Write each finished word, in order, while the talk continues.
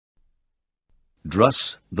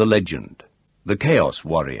Druss the Legend, the Chaos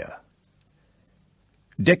Warrior.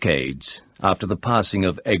 Decades after the passing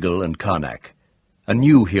of Egil and Karnak, a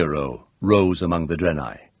new hero rose among the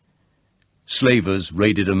Drenai. Slavers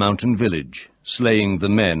raided a mountain village, slaying the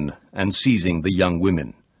men and seizing the young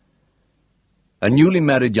women. A newly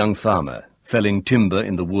married young farmer, felling timber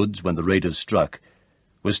in the woods when the raiders struck,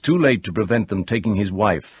 was too late to prevent them taking his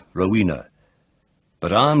wife, Rowena.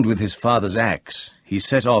 But armed with his father's axe, he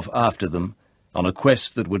set off after them on a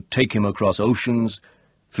quest that would take him across oceans,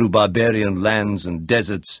 through barbarian lands and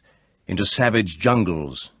deserts, into savage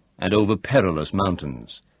jungles, and over perilous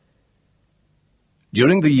mountains.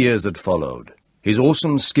 During the years that followed, his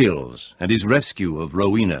awesome skills and his rescue of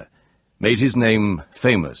Rowena made his name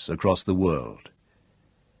famous across the world.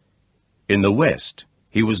 In the West,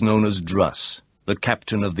 he was known as Druss, the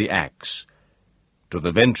captain of the axe. To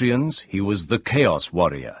the Ventrians, he was the Chaos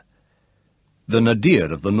Warrior. The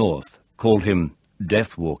Nadir of the North called him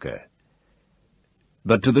Deathwalker.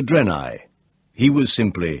 But to the Drenai, he was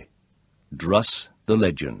simply Druss the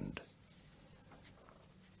Legend.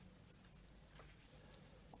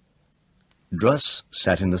 Druss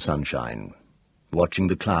sat in the sunshine, watching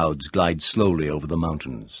the clouds glide slowly over the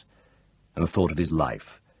mountains, and thought of his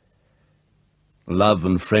life. Love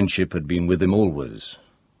and friendship had been with him always,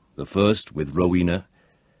 the first with Rowena,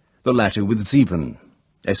 the latter with Sieben,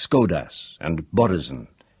 Escodas, and Borazin.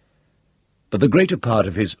 But the greater part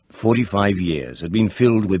of his 45 years had been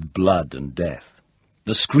filled with blood and death,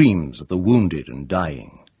 the screams of the wounded and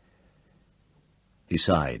dying. He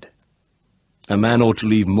sighed. A man ought to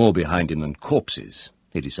leave more behind him than corpses,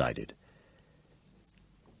 he decided.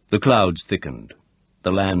 The clouds thickened,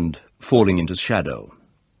 the land falling into shadow,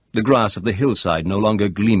 the grass of the hillside no longer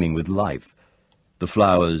gleaming with life, the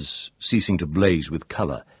flowers ceasing to blaze with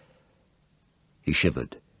colour. He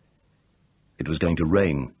shivered. It was going to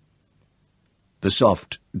rain. The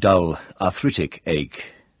soft, dull, arthritic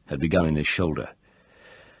ache had begun in his shoulder.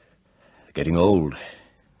 "Getting old,"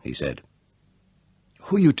 he said.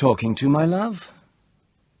 "Who are you talking to, my love?"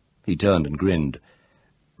 He turned and grinned.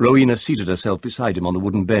 Rowena seated herself beside him on the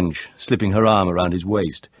wooden bench, slipping her arm around his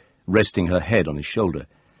waist, resting her head on his shoulder.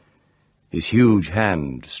 His huge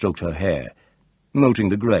hand stroked her hair, noting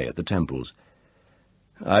the grey at the temples.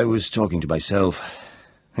 "I was talking to myself.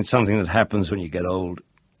 It's something that happens when you get old."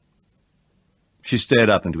 She stared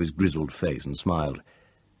up into his grizzled face and smiled.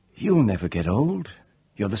 "You'll never get old.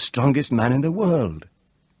 You're the strongest man in the world."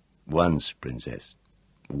 "Once, Princess.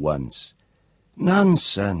 Once."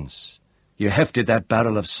 "Nonsense. You hefted that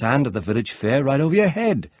barrel of sand at the village fair right over your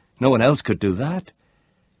head. No one else could do that."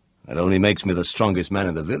 "That only makes me the strongest man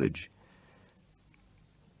in the village."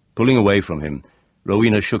 Pulling away from him,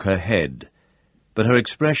 Rowena shook her head, but her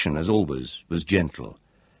expression, as always, was gentle.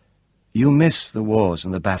 "You miss the wars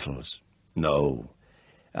and the battles." "No,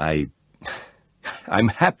 I'm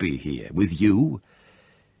happy here, with you.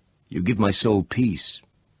 You give my soul peace."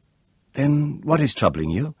 "Then what is troubling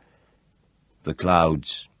you?" "The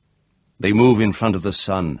clouds. They move in front of the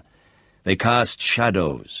sun. They cast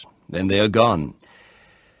shadows. Then they are gone.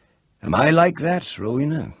 Am I like that,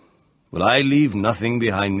 Rowena? Will I leave nothing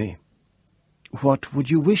behind me?" "What would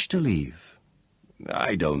you wish to leave?"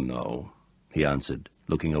 "I don't know," he answered,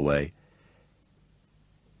 looking away.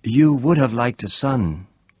 "You would have liked a son,"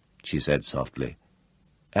 she said softly.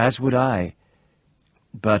 "As would I.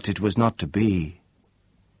 But it was not to be.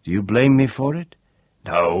 Do you blame me for it?"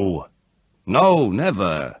 "No. No,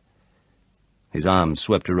 never." His arms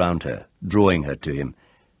swept around her, drawing her to him.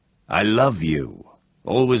 "I love you.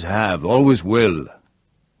 Always have, always will.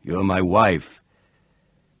 You're my wife."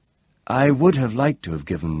 "I would have liked to have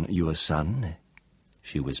given you a son,"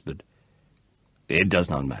 she whispered. "It does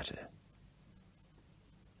not matter."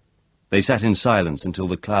 They sat in silence until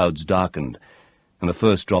the clouds darkened and the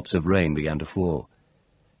first drops of rain began to fall.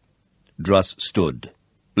 Druss stood,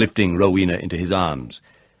 lifting Rowena into his arms,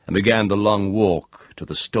 and began the long walk to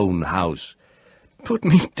the stone house. "Put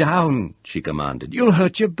me down," she commanded. "You'll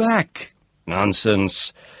hurt your back."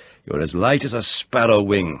 "Nonsense. You're as light as a sparrow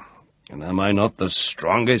wing. And am I not the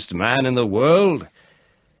strongest man in the world?"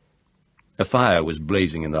 A fire was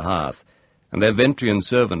blazing in the hearth, and their Ventrian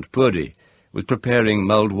servant, Purdy, was preparing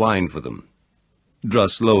mulled wine for them.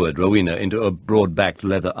 Druss lowered Rowena into a broad-backed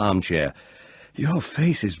leather armchair. "Your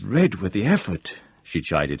face is red with the effort," she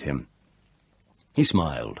chided him. He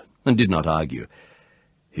smiled and did not argue.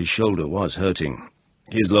 His shoulder was hurting,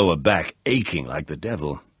 his lower back aching like the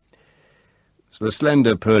devil. So the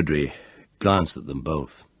slender Purdy glanced at them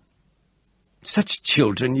both. "Such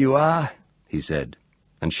children you are," he said,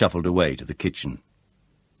 and shuffled away to the kitchen.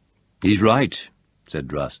 "He's right," said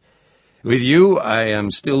Druss. With you, I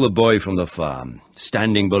am still the boy from the farm,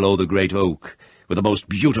 standing below the great oak, with the most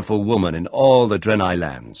beautiful woman in all the Drenai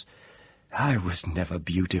lands. I was never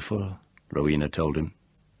beautiful, Rowena told him,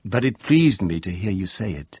 but it pleased me to hear you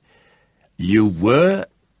say it. You were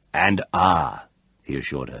and are, he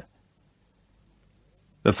assured her.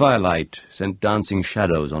 The firelight sent dancing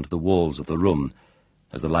shadows onto the walls of the room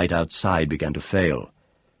as the light outside began to fail.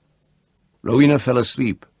 Rowena fell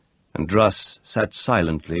asleep, and Druss sat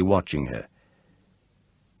silently watching her.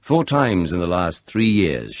 4 times in the last 3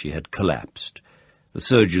 years she had collapsed, the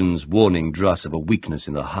surgeons warning Druss of a weakness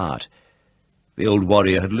in the heart. The old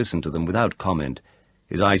warrior had listened to them without comment,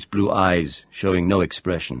 his ice-blue eyes showing no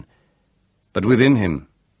expression. But within him,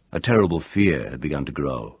 a terrible fear had begun to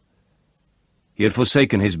grow. He had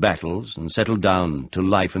forsaken his battles and settled down to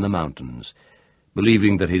life in the mountains,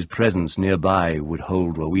 believing that his presence nearby would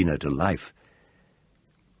hold Rowena to life.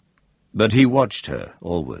 But he watched her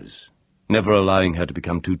always, never allowing her to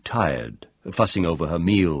become too tired, fussing over her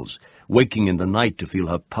meals, waking in the night to feel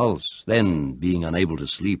her pulse, then being unable to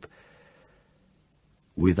sleep.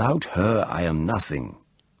 "Without her I am nothing,"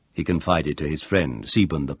 he confided to his friend,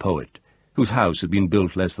 Sieben the poet, whose house had been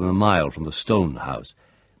built less than a mile from the stone house.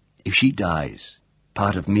 "If she dies,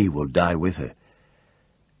 part of me will die with her."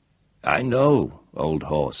 "I know, old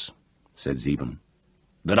horse," said Sieben,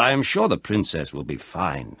 "but I am sure the princess will be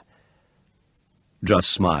fine." Druss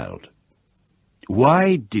smiled.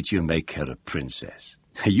 "Why did you make her a princess?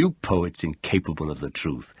 You poets incapable of the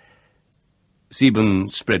truth." Sieben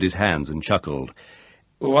spread his hands and chuckled.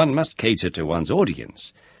 "One must cater to one's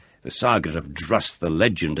audience. The saga of Druss the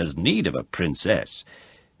legend has need of a princess.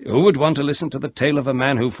 Who would want to listen to the tale of a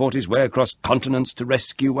man who fought his way across continents to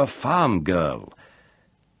rescue a farm girl?"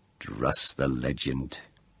 Druss the legend.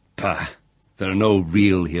 Pah! There are no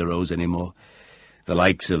real heroes anymore. The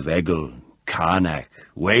likes of Egil, Karnak,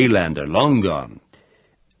 Wayland are long gone.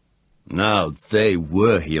 Now they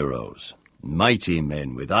were heroes, mighty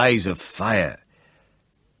men with eyes of fire.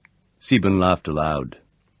 Sieben laughed aloud.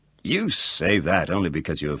 "You say that only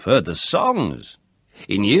because you have heard the songs.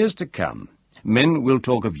 In years to come, men will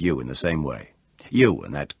talk of you in the same way. You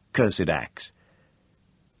and that cursed axe."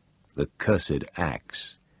 The cursed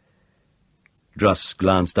axe. Druss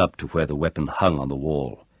glanced up to where the weapon hung on the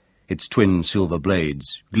wall, its twin silver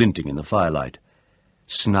blades glinting in the firelight.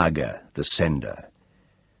 Snagga, the sender.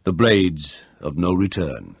 The blades of no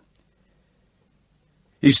return.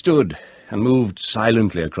 He stood and moved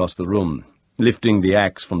silently across the room, lifting the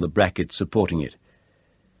axe from the bracket supporting it.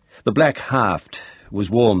 The black haft was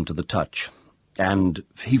warm to the touch, and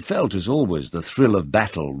he felt, as always, the thrill of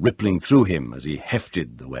battle rippling through him as he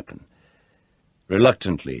hefted the weapon.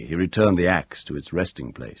 Reluctantly, he returned the axe to its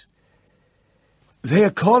resting place. "They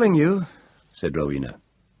are calling you," said Rowena.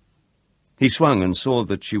 He swung and saw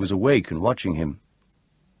that she was awake and watching him.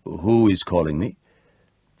 "Who is calling me?"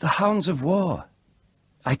 "The hounds of war.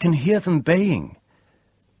 I can hear them baying."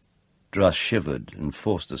 Druss shivered and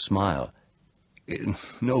forced a smile.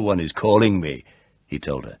 "No one is calling me," he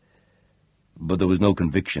told her. But there was no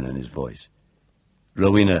conviction in his voice.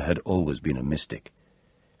 Rowena had always been a mystic.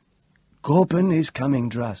 "Gorben is coming,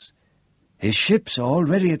 Druss. His ships are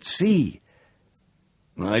already at sea."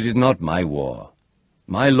 "It is not my war.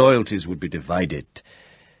 My loyalties would be divided."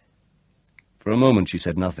 For a moment she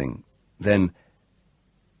said nothing. Then,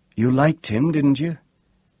 "You liked him, didn't you?"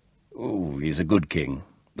 "Oh, he's a good king.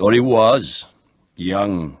 Or he was.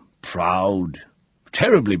 Young, proud,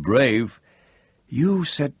 terribly brave." "You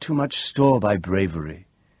set too much store by bravery.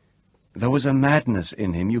 There was a madness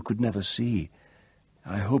in him you could never see.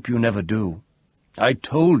 I hope you never do." "I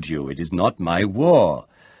told you it is not my war.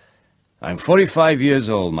 I'm 45 years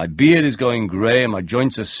old, my beard is going grey, and my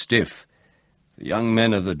joints are stiff. The young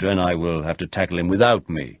men of the Drenai will have to tackle him without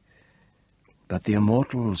me." "But the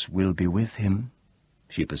immortals will be with him,"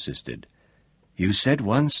 she persisted. "You said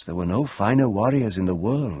once there were no finer warriors in the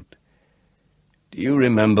world." "Do you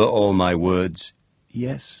remember all my words?"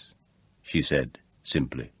 "Yes," she said,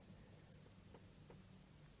 simply.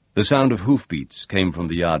 The sound of hoofbeats came from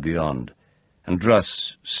the yard beyond, and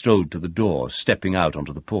Druss strode to the door, stepping out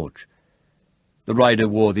onto the porch. The rider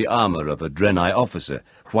wore the armour of a Drenai officer,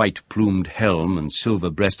 white-plumed helm and silver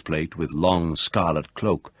breastplate with long scarlet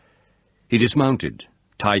cloak. He dismounted,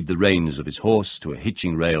 tied the reins of his horse to a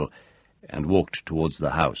hitching rail, and walked towards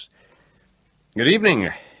the house. "Good evening.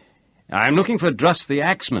 I am looking for Druss the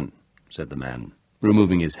axeman," said the man,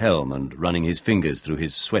 removing his helm and running his fingers through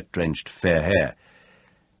his sweat-drenched fair hair.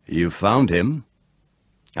 "You found him?"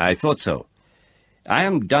 "I thought so. I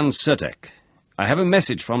am Dun Surtek. I have a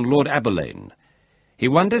message from Lord Aberlane. He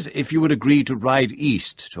wonders if you would agree to ride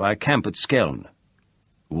east to our camp at Skeln."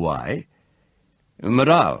 Why?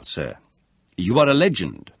 Morale, sir. You are a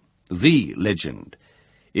legend. The legend.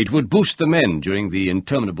 It would boost the men during the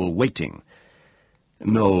interminable waiting.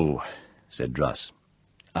 No, said Druss.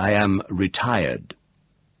 I am retired.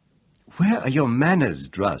 Where are your manners,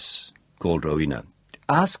 Druss? Called Rowena.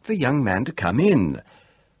 Ask the young man to come in.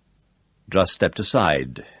 Druss stepped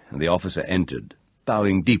aside, and the officer entered,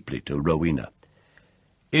 bowing deeply to Rowena.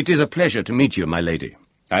 It is a pleasure to meet you, my lady.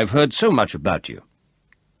 I've heard so much about you.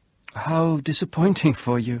 How disappointing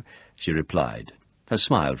for you, she replied, her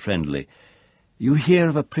smile friendly. You hear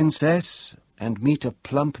of a princess and meet a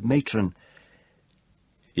plump matron.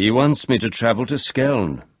 He wants me to travel to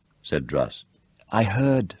Skeln, said Druss. I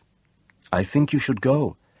heard. I think you should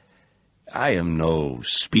go. I am no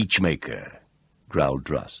speechmaker, growled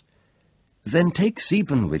Druss. Then take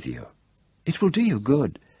Sieben with you. It will do you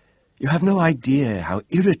good. You have no idea how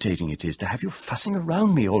irritating it is to have you fussing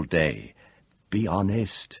around me all day. Be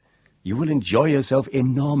honest. You will enjoy yourself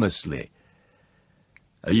enormously.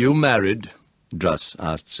 Are you married? Druss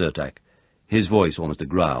asked Surtak, his voice almost a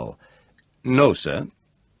growl. No, sir.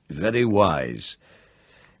 Very wise.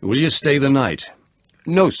 Will you stay the night?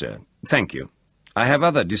 No, sir. Thank you. I have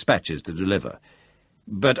other dispatches to deliver.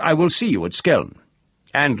 But I will see you at Skeln,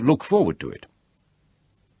 and look forward to it.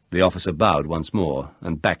 The officer bowed once more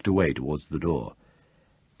and backed away towards the door.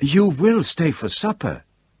 You will stay for supper,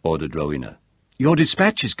 ordered Rowena. Your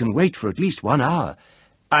dispatches can wait for at least 1 hour.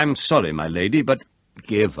 I'm sorry, my lady, but...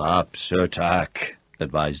 Give up, Surtak,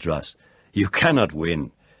 advised Druss. You cannot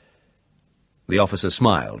win. The officer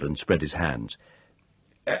smiled and spread his hands.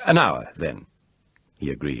 An hour, then, he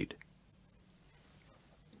agreed.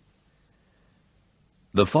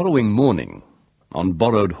 The following morning, on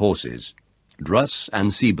borrowed horses, Druss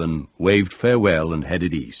and Sieben waved farewell and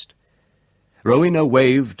headed east. Rowena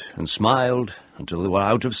waved and smiled until they were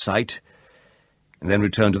out of sight, and then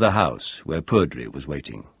returned to the house where Perdri was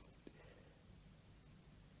waiting.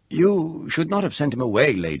 You should not have sent him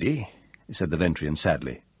away, lady, said the Ventrian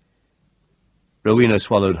sadly. Rowena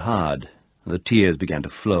swallowed hard, and the tears began to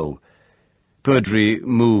flow. Perdri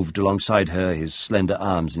moved alongside her, his slender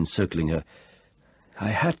arms encircling her. I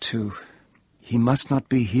had to. He must not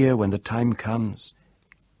be here when the time comes.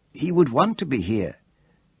 He would want to be here.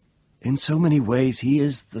 In so many ways he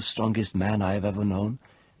is the strongest man I have ever known.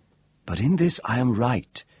 But in this I am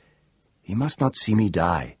right. He must not see me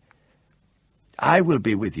die. I will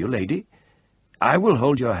be with you, lady. I will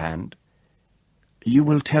hold your hand. You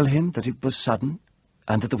will tell him that it was sudden,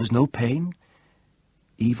 and that there was no pain,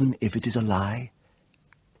 even if it is a lie.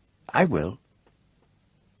 I will.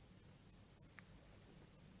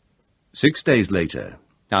 6 days later,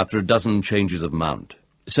 after a dozen changes of mount,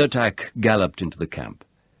 Surtak galloped into the camp.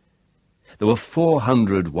 There were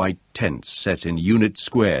 400 white tents set in unit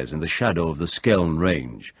squares in the shadow of the Skeln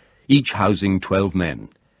range, each housing 12 men.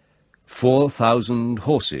 4,000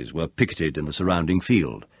 horses were picketed in the surrounding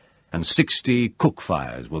field, and 60 cook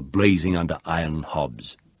fires were blazing under iron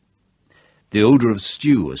hobs. The odour of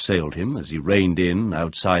stew assailed him as he reined in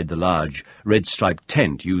outside the large red-striped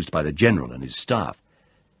tent used by the general and his staff.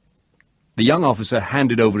 The young officer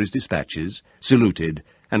handed over his dispatches, saluted,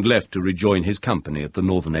 and left to rejoin his company at the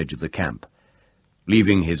northern edge of the camp.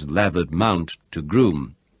 Leaving his lathered mount to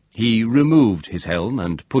groom, he removed his helm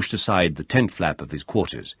and pushed aside the tent flap of his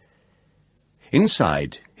quarters.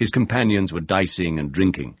 Inside, his companions were dicing and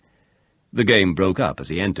drinking. The game broke up as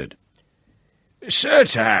he entered.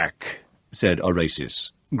 "Surtak," said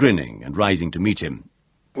Orasis, grinning and rising to meet him.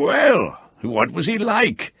 "Well, what was he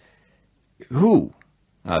like?" "Who?"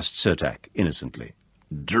 asked Surtak innocently.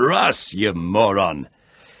 "Druss, you moron!"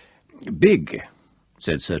 "Big,"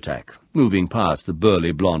 said Surtak, moving past the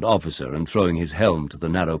burly blonde officer and throwing his helm to the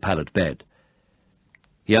narrow pallet bed.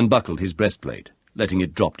 He unbuckled his breastplate, letting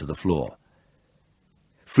it drop to the floor.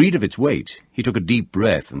 Freed of its weight, he took a deep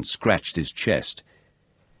breath and scratched his chest.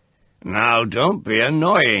 "Now don't be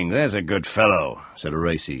annoying, there's a good fellow," said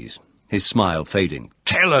Orasis, his smile fading.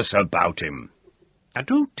 "Tell us about him."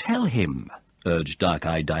 "Do tell him," urged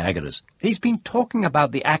dark-eyed Diagoras. "He's been talking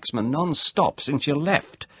about the axeman non-stop since you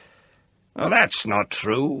left." "Oh, that's not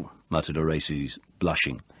true," muttered Orasis,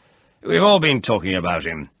 blushing. "We've all been talking about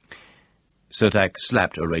him." Surtak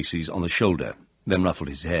slapped Orasis on the shoulder, then ruffled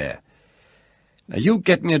his hair. "Now you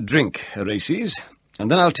get me a drink, Orasis, and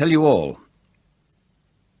then I'll tell you all."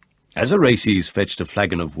 As Orasis fetched a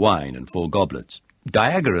flagon of wine and 4 goblets,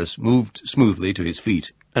 Diagoras moved smoothly to his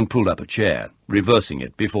feet and pulled up a chair, reversing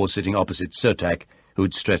it before sitting opposite Surtak, who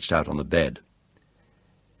had stretched out on the bed.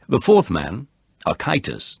 The 4th man,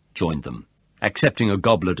 Architus, joined them, accepting a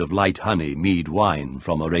goblet of light honey mead wine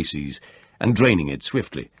from Orasis and draining it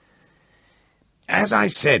swiftly. As I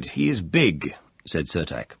said, he is big, said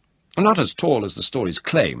Surtak. Not as tall as the stories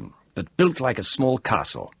claim, but built like a small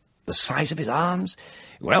castle. The size of his arms?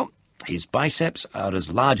 Well, his biceps are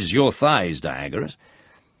as large as your thighs, Diagoras.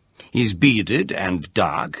 He's bearded and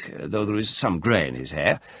dark, though there is some grey in his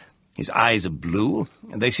hair. His eyes are blue,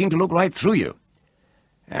 and they seem to look right through you.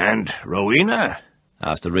 And Rowena?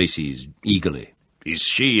 Asked Araces eagerly. Is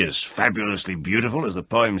she as fabulously beautiful as the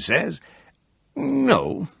poem says?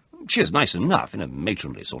 No, she is nice enough, in a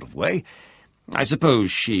matronly sort of way. I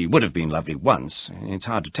suppose she would have been lovely once. It's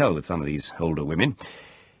hard to tell with some of these older women.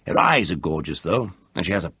 Her eyes are gorgeous, though, and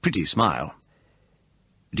she has a pretty smile.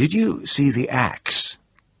 Did you see the axe?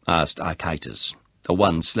 Asked Archytas, a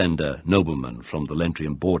one slender nobleman from the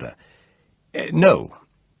Lentrian border. No.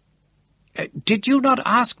 Did you not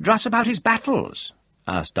ask Druss about his battles?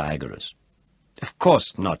 Asked Diagoras. Of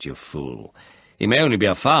course not, you fool. He may only be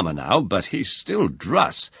a farmer now, but he's still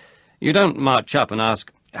Druss. You don't march up and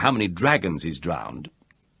ask how many dragons he's drowned.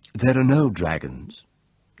 There are no dragons,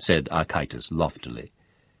 said Archytas loftily.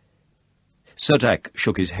 Surtak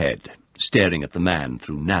shook his head, staring at the man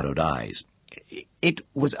through narrowed eyes. It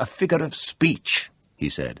was a figure of speech, he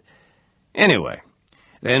said. Anyway,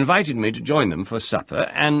 they invited me to join them for supper,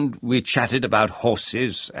 and we chatted about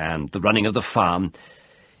horses and the running of the farm.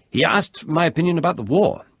 He asked my opinion about the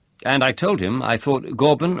war, and I told him I thought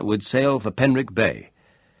Gorban would sail for Penric Bay.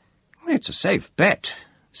 It's a safe bet,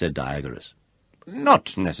 said Diagoras.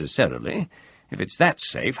 Not necessarily. If it's that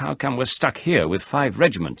safe, how come we're stuck here with 5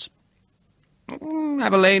 regiments?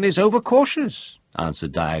 Aberlane is overcautious,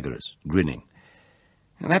 answered Diagoras, grinning.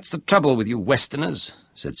 And that's the trouble with you Westerners,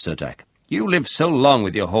 said Surtak. You live so long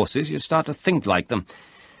with your horses, you start to think like them.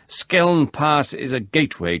 Skeln Pass is a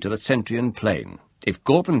gateway to the Centrian plain. If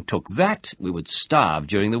Gorban took that, we would starve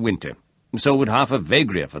during the winter. So would half of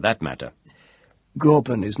Vagria, for that matter.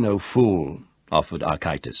 Gorban is no fool, offered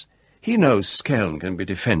Archytas. He knows Skeln can be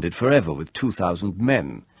defended forever with 2,000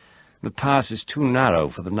 men. The pass is too narrow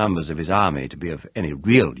for the numbers of his army to be of any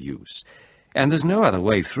real use, and there's no other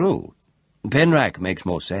way through. Penrac makes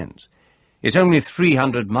more sense. It's only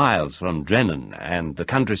 300 miles from Drennan, and the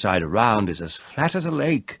countryside around is as flat as a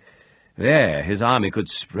lake. There, his army could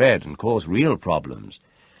spread and cause real problems.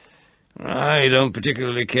 I don't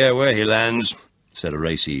particularly care where he lands, said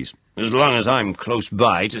Araces, as long as I'm close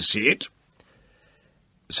by to see it.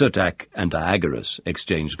 Surtak and Diagoras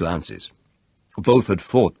exchanged glances. Both had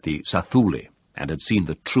fought the Sathuli and had seen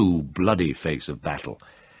the true, bloody face of battle,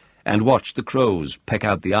 and watched the crows peck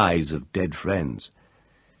out the eyes of dead friends.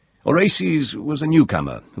 Araces was a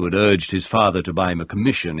newcomer who had urged his father to buy him a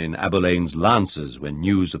commission in Aberlane's lancers when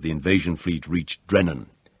news of the invasion fleet reached Drennan.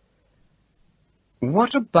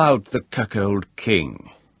 "What about the cuckold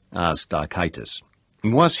king?" asked Archytas.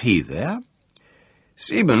 "Was he there?"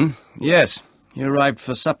 "Sieben, yes. He arrived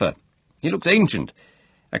for supper. He looks ancient.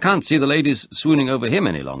 I can't see the ladies swooning over him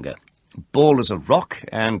any longer. Bald as a rock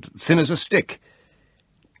and thin as a stick."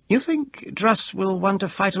 "You think Druss will want to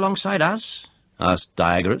fight alongside us?" asked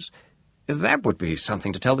Diagoras. "That would be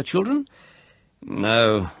something to tell the children."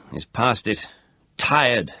 "No, he's past it.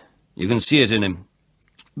 Tired. You can see it in him.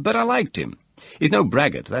 But I liked him. He's no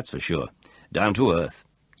braggart, that's for sure. Down to earth.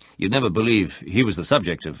 You'd never believe he was the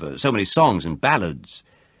subject of so many songs and ballads.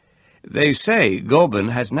 They say Gorban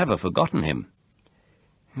has never forgotten him."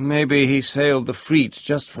 "Maybe he sailed the fleet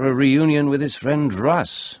just for a reunion with his friend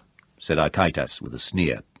Druss," said Archytas with a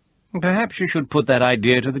sneer. "Perhaps you should put that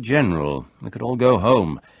idea to the general. We could all go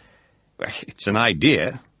home." "It's an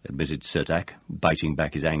idea," admitted Surtak, biting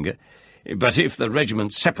back his anger. "But if the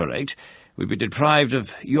regiments separate, we'd be deprived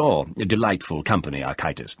of your delightful company,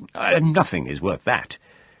 Archytas. Nothing is worth that."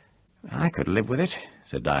 "I could live with it,"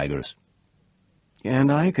 said Diagoras.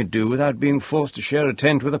 "And I could do without being forced to share a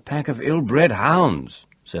tent with a pack of ill-bred hounds,"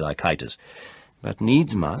 said Archytas. "But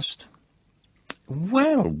needs must."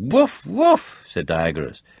 "Well, woof, woof," said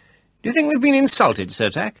Diagoras. "Do you think we've been insulted,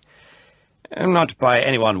 Surtak?" "Not by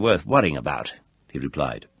anyone worth worrying about," he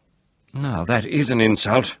replied. "Now, that is an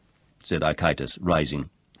insult," said Archytas,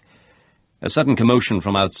 rising. A sudden commotion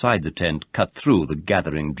from outside the tent cut through the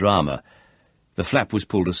gathering drama. The flap was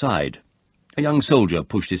pulled aside. A young soldier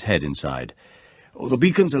pushed his head inside. "Oh, the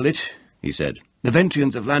beacons are lit," he said. "The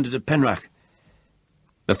Ventrians have landed at Penrac."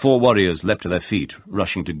 The 4 warriors leapt to their feet,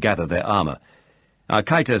 rushing to gather their armour.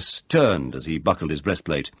 Archytas turned as he buckled his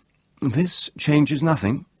breastplate. "This changes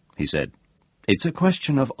nothing," he said. "It's a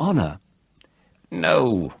question of honour."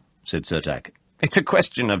 "No," said Surtak. "It's a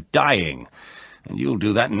question of dying, and you'll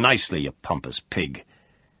do that nicely, you pompous pig."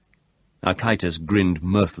 Archytas grinned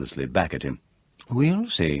mirthlessly back at him. "We'll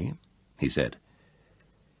see," he said.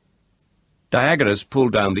 Diogenes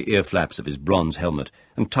pulled down the ear-flaps of his bronze helmet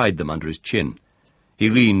and tied them under his chin. He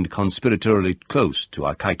leaned conspiratorially close to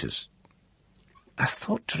Archytas. "I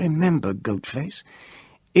thought to remember, Goatface,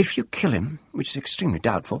 if you kill him, which is extremely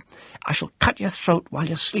doubtful, I shall cut your throat while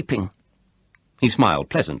you're sleeping." He smiled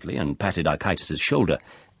pleasantly and patted Archytas's shoulder.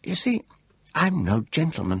 "You see, I'm no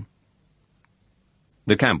gentleman."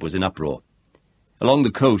 The camp was in uproar. Along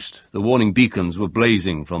the coast, the warning beacons were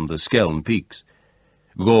blazing from the Skeln peaks.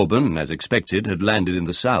 Gorban, as expected, had landed in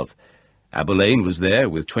the south. Aberlane was there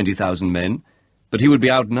with 20,000 men, but he would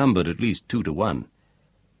be outnumbered at least 2 to 1.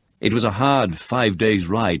 It was a hard 5 days'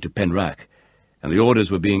 ride to Penrac, and the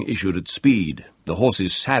orders were being issued at speed, the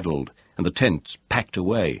horses saddled, and the tents packed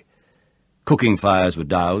away. Cooking fires were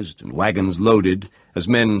doused, and wagons loaded, as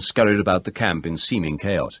men scurried about the camp in seeming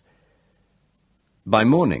chaos. By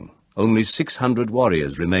morning, only 600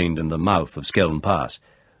 warriors remained in the mouth of Skeln Pass,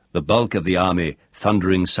 the bulk of the army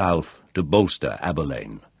thundering south to bolster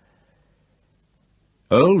Aberlane.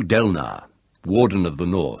 Earl Delnar, Warden of the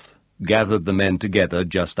North, gathered the men together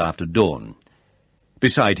just after dawn.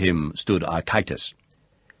 Beside him stood Archytas.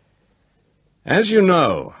 "As you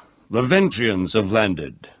know, the Ventrians have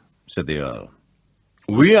landed," said the Earl.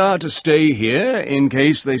 "We are to stay here in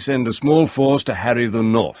case they send a small force to harry the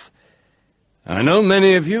north. I know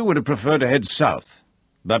many of you would have preferred to head south,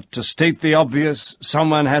 but to state the obvious,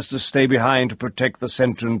 someone has to stay behind to protect the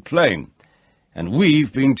Centran Plain, and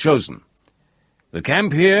we've been chosen. The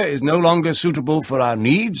camp here is no longer suitable for our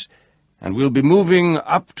needs, and we'll be moving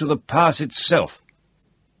up to the pass itself.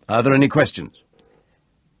 Are there any questions?"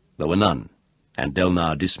 There were none, and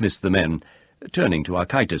Delnar dismissed the men, turning to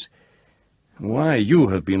Archytas. "Why you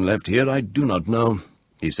have been left here I do not know,"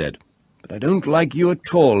 he said, "but I don't like you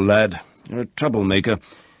at all, lad. You're a troublemaker.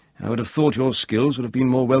 I would have thought your skills would have been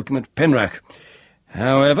more welcome at Penrac.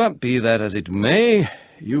 However, be that as it may,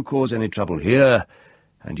 you cause any trouble here,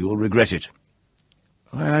 and you will regret it."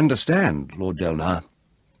 "I understand, Lord Delnar,"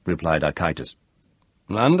 replied Archytas.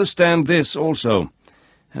 "Understand this also.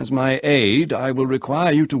 As my aide, I will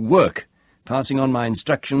require you to work, passing on my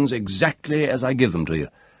instructions exactly as I give them to you.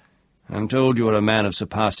 I'm told you are a man of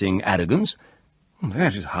surpassing arrogance.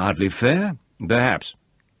 That is hardly fair. Perhaps.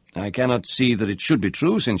 I cannot see that it should be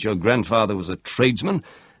true, since your grandfather was a tradesman,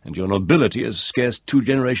 and your nobility is scarce 2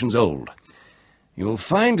 generations old. You will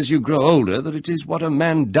find as you grow older that it is what a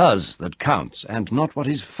man does that counts, and not what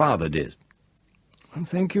his father did."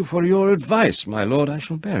 "Thank you for your advice, my lord. I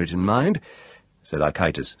shall bear it in mind," said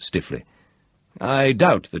Archytas stiffly. "I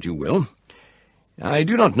doubt that you will. I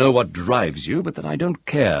do not know what drives you, but that I don't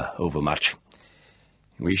care overmuch.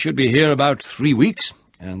 We should be here about 3 weeks,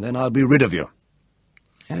 and then I'll be rid of you."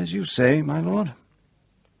 "As you say, my lord."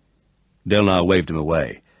 Delnar waved him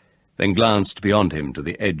away, then glanced beyond him to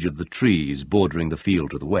the edge of the trees bordering the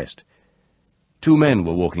field to the west. 2 men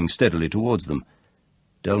were walking steadily towards them.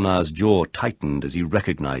 Delnar's jaw tightened as he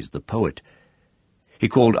recognized the poet. He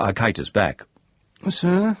called Archytas back.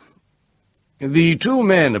 "Sir?" "The 2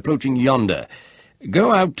 men approaching yonder.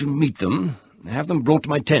 Go out to meet them. Have them brought to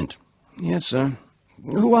my tent." "Yes, sir."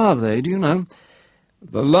 "Who are they, do you know?"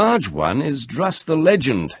 "The large one is Druss the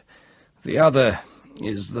Legend. The other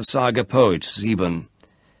is the saga poet, Sieben."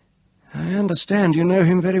 "I understand you know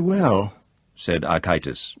him very well," said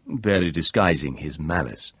Archytas, barely disguising his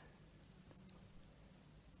malice.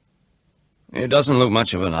 "It doesn't look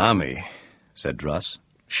much of an army," said Druss,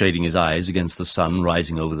 shading his eyes against the sun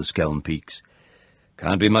rising over the Skeln peaks.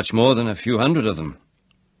 "Can't be much more than a few hundred of them."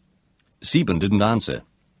 Sieben didn't answer.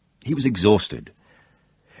 He was exhausted.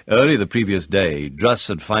 Early the previous day, Druss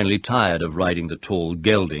had finally tired of riding the tall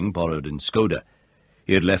gelding borrowed in Skoda.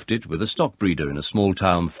 He had left it with a stock breeder in a small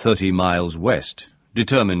town 30 miles west,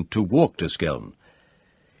 determined to walk to Skeln.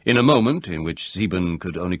 In a moment in which Sieben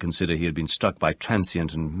could only consider he had been struck by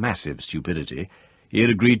transient and massive stupidity, he had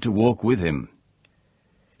agreed to walk with him.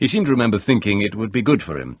 He seemed to remember thinking it would be good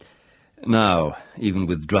for him. Now, even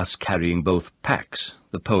with Druss carrying both packs,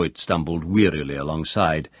 the poet stumbled wearily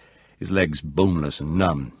alongside, his legs boneless and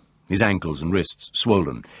numb, his ankles and wrists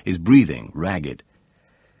swollen, his breathing ragged.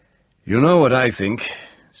 "You know what I think,"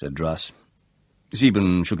 said Druss.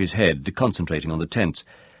 Sieben shook his head, concentrating on the tents.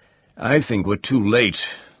 "I think we're too late.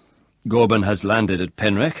 Gorban has landed at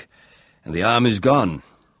Penrac, and the army's gone.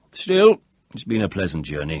 Still, it's been a pleasant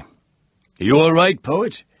journey. Are you all right,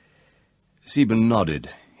 poet?" Sieben nodded,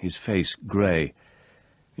 his face grey.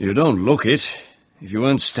 "You don't look it. If you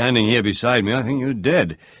weren't standing here beside me, I think you're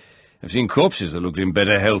dead. I've seen corpses that looked in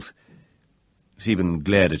better health." Sieben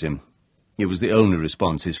glared at him. It was the only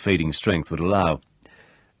response his fading strength would allow.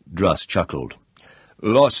 Druss chuckled.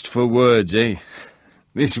 "Lost for words, eh?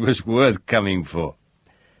 This was worth coming for."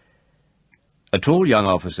 A tall young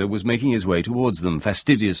officer was making his way towards them,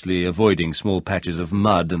 fastidiously avoiding small patches of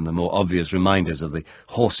mud and the more obvious reminders of the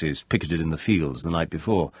horses picketed in the fields the night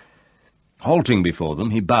before. Halting before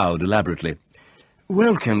them, he bowed elaborately.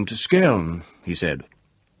 "Welcome to Skeln," he said.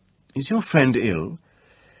 "Is your friend ill?"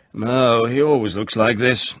 "No, he always looks like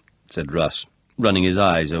this," said Druss, running his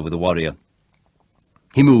eyes over the warrior.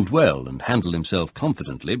 He moved well and handled himself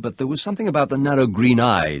confidently, but there was something about the narrow green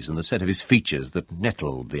eyes and the set of his features that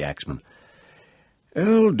nettled the axeman.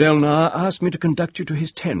 "Earl Delnar asked me to conduct you to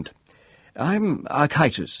his tent. I'm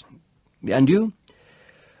Archytas. And you?"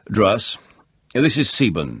 "Druss. This is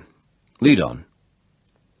Sieben. Lead on."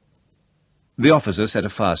 The officer set a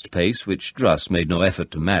fast pace, which Druss made no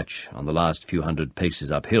effort to match on the last few hundred paces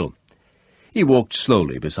uphill. He walked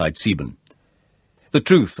slowly beside Sieben. The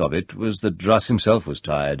truth of it was that Druss himself was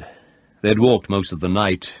tired. They had walked most of the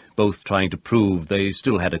night, both trying to prove they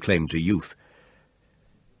still had a claim to youth.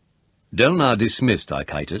 Delnar dismissed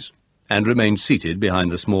Archytas and remained seated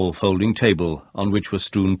behind the small folding table on which were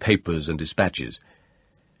strewn papers and dispatches.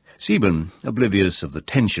 Sieben, oblivious of the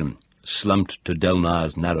tension, slumped to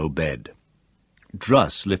Delnar's narrow bed.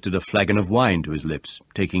 Druss lifted a flagon of wine to his lips,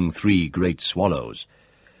 taking 3 great swallows.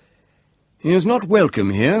 "He is not welcome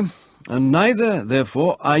here, and neither,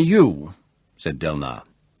 therefore, are you," said Delnar,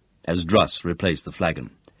 as Druss replaced the flagon.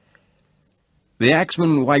 The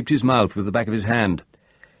axeman wiped his mouth with the back of his hand.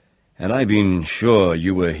 "Had I been sure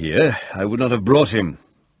you were here, I would not have brought him,"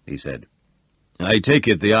 he said. "I take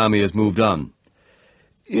it the army has moved on."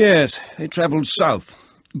 "Yes, they travelled south.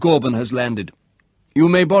 Gorban has landed. You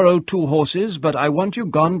may borrow 2 horses, but I want you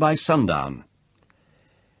gone by sundown."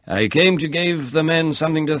 "I came to give the men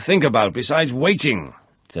something to think about besides waiting,"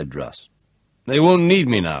 said Druss. "They won't need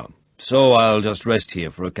me now, so I'll just rest here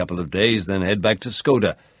for a couple of days, then head back to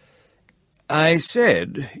Skoda." "I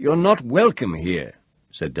said you're not welcome here,"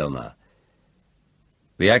 said Delnar.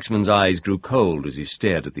 The axeman's eyes grew cold as he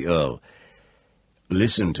stared at the Earl.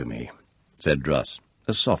 "Listen to me," said Druss,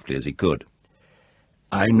 as softly as he could.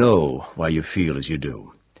 "I know why you feel as you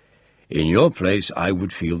do. In your place I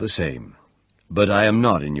would feel the same. But I am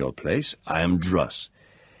not in your place. I am Druss.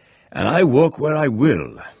 And I walk where I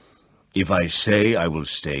will. If I say I will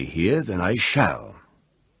stay here, then I shall.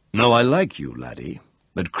 No, I like you, laddie,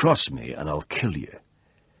 but cross me and I'll kill you."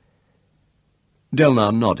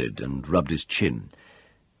 Delnar nodded and rubbed his chin.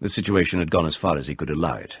 The situation had gone as far as he could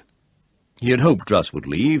allow it. He had hoped Druss would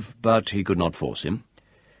leave, but he could not force him.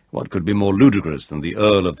 What could be more ludicrous than the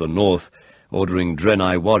Earl of the North ordering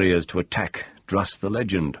Drenai warriors to attack Druss the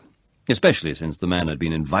Legend, especially since the man had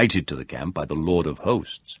been invited to the camp by the Lord of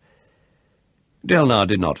Hosts? Delnar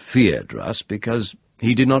did not fear Druss because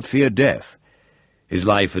he did not fear death. His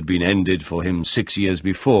life had been ended for him 6 years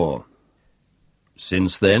before.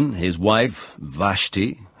 Since then, his wife,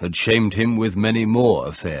 Vashti, had shamed him with many more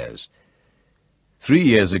affairs. 3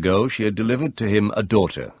 years ago she had delivered to him a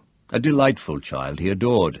daughter, a delightful child he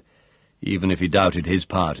adored, even if he doubted his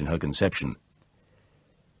part in her conception.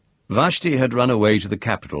 Vashti had run away to the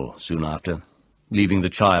capital soon after, leaving the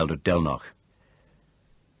child at Delnoch.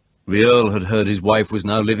 The Earl had heard his wife was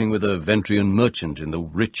now living with a Ventrian merchant in the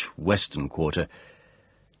rich western quarter.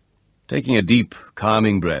 Taking a deep,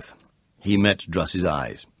 calming breath, he met Druss's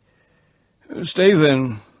eyes. "Stay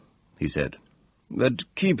then," he said, "but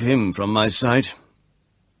keep him from my sight."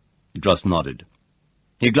 Druss nodded.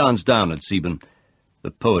 He glanced down at Sieben.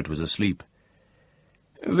 The poet was asleep.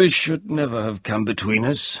 "This should never have come between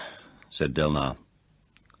us," said Delnar.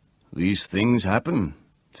 "These things happen,"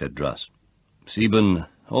 said Druss. "Sieben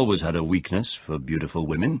always had a weakness for beautiful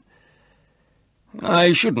women."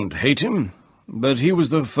 "I shouldn't hate him, but he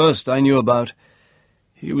was the first I knew about.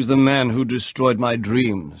 He was the man who destroyed my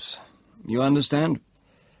dreams. You understand?"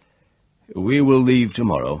 "We will leave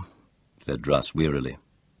tomorrow," said Druss wearily.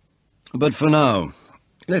 "But for now,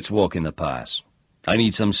 let's walk in the pass. I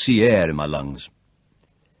need some sea air in my lungs."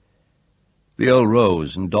 The Earl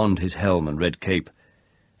rose and donned his helm and red cape,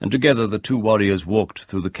 and together the 2 warriors walked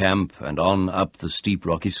through the camp and on up the steep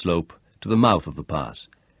rocky slope to the mouth of the pass.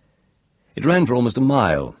 It ran for almost a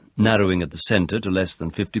mile, narrowing at the centre to less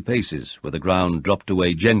than 50 paces, where the ground dropped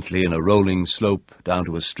away gently in a rolling slope down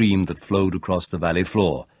to a stream that flowed across the valley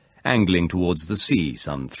floor, angling towards the sea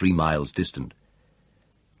some 3 miles distant.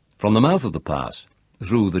 From the mouth of the pass,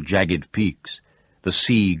 through the jagged peaks, the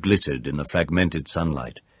sea glittered in the fragmented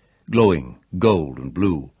sunlight, glowing gold and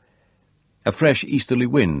blue. A fresh easterly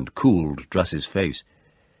wind cooled Druss's face.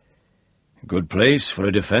 "Good place for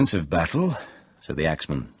a defensive battle," said the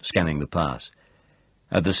axeman, scanning the pass.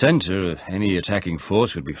 "At the centre, any attacking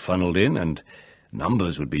force would be funneled in, and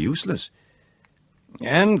numbers would be useless."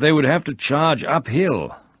 "And they would have to charge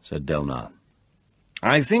uphill," said Delnar.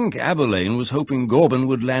 I think Aberlane was hoping Gorban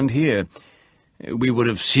would land here. We would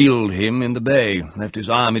have sealed him in the bay, left his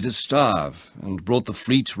army to starve, and brought the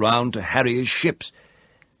fleet round to harry his ships.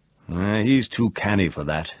 He's too canny for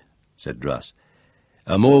that, said Druss.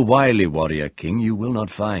 A more wily warrior king you will not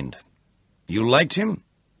find. You liked him?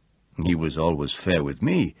 He was always fair with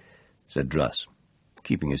me, said Druss,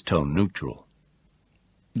 keeping his tone neutral.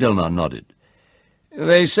 Delnar nodded.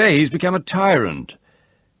 They say he's become a tyrant.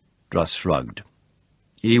 Druss shrugged.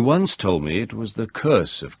 He once told me it was the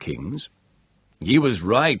curse of kings. He was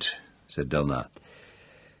right, said Delnar.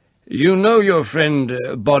 You know your friend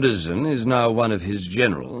Bodizon is now one of his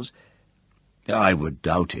generals. I would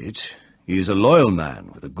doubt it. He is a loyal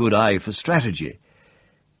man with a good eye for strategy.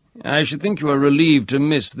 I should think you are relieved to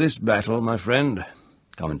miss this battle, my friend,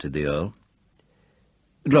 commented the Earl.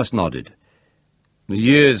 Druss nodded. The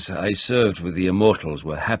years I served with the Immortals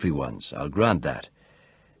were happy ones, I'll grant that,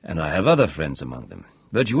 and I have other friends among them.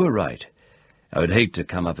 But you were right. I would hate to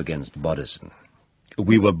come up against Bodizon.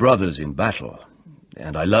 We were brothers in battle,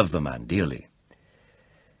 and I love the man dearly.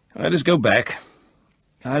 Let us go back.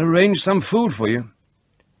 I'll arrange some food for you.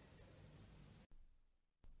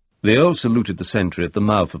 The Earl saluted the sentry at the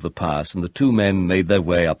mouth of the pass, and the two men made their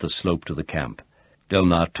way up the slope to the camp.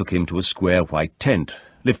 Delnar took him to a square white tent,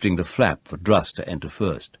 lifting the flap for Druss to enter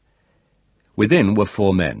first. Within were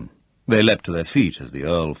 4 men. They leapt to their feet as the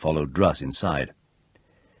Earl followed Druss inside.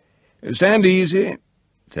 Stand easy,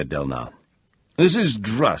 said Delnar. This is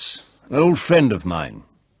Druss, an old friend of mine.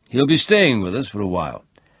 He'll be staying with us for a while.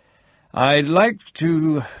 I'd like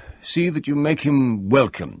to see that you make him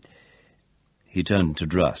welcome. He turned to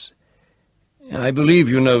Druss. I believe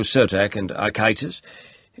you know Surtak and Archytas.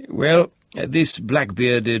 Well, this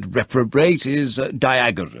black-bearded reprobate is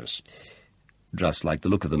Diagoras. Druss liked the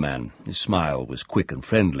look of the man. His smile was quick and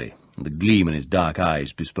friendly, and the gleam in his dark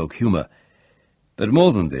eyes bespoke humour. But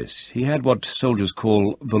more than this, he had what soldiers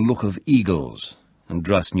call the look of eagles, and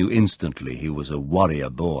Druss knew instantly he was a warrior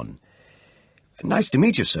born. Nice to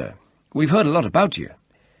meet you, sir. We've heard a lot about you.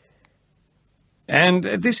 And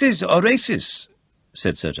this is Oresys,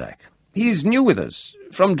 said Surtak. He's new with us,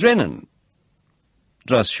 from Drenai.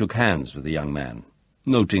 Druss shook hands with the young man,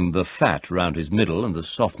 noting the fat round his middle and the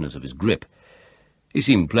softness of his grip. He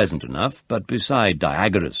seemed pleasant enough, but beside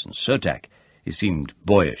Diagoras and Surtak, he seemed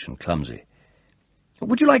boyish and clumsy.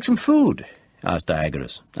 Would you like some food? Asked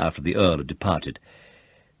Diagoras, after the Earl had departed.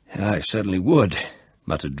 I certainly would,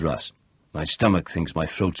 muttered Druss. My stomach thinks my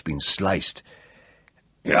throat's been sliced.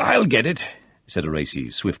 I'll get it, said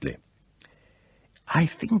Oresys swiftly. I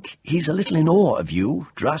think he's a little in awe of you,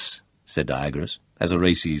 Druss, said Diagoras, as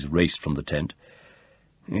Oresys raced from the tent.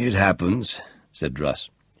 It happens, said Druss.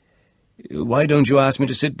 Why don't you ask me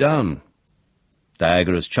to sit down?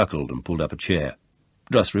 Diagoras chuckled and pulled up a chair.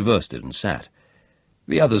 Druss reversed it and sat.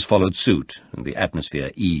 The others followed suit, and the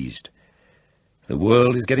atmosphere eased. The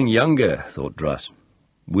world is getting younger, thought Druss,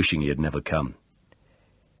 wishing he had never come.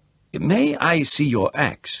 May I see your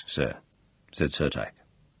axe, sir? Said Surtak.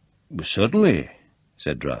 Certainly,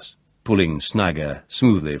 said Druss, pulling Snagger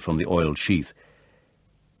smoothly from the oiled sheath.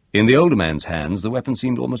 In the older man's hands the weapon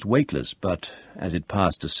seemed almost weightless, but as it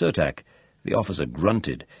passed to Surtak, the officer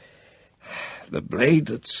grunted. The blade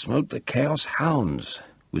that smote the Chaos Hounds,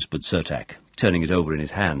 whispered Surtak, turning it over in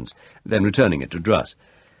his hands, then returning it to Druss.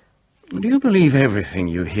 Do you believe everything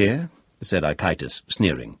you hear? Said Archytas,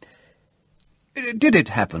 sneering. Did it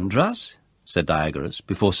happen, Druss? Said Diagoras,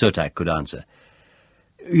 before Surtak could answer.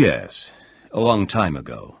 Yes, a long time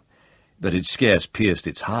ago, but it scarce pierced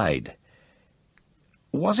its hide.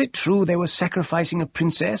 Was it true they were sacrificing a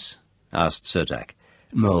princess? Asked Surtak.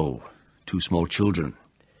 No, 2 small children.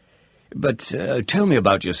 But tell me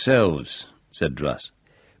about yourselves, said Druss.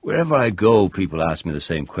 Wherever I go, people ask me the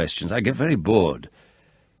same questions. I get very bored.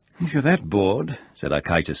 If you're that bored, said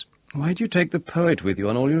Archytas, why do you take the poet with you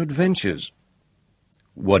on all your adventures?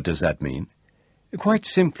 What does that mean? Quite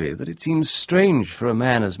simply that it seems strange for a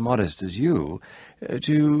man as modest as you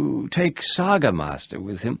to take Saga Master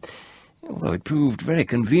with him, although it proved very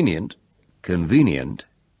convenient. Convenient?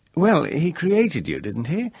 Well, he created you, didn't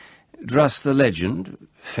he? Druss the legend,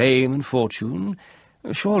 fame and fortune.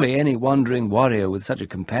 Surely any wandering warrior with such a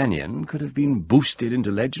companion could have been boosted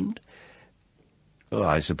into legend. Oh,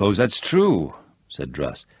 I suppose that's true, said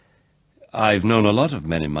Druss. I've known a lot of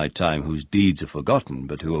men in my time whose deeds are forgotten,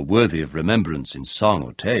 but who are worthy of remembrance in song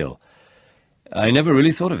or tale. I never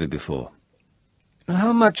really thought of it before.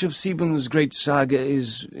 How much of Sieben's great saga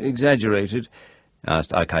is exaggerated?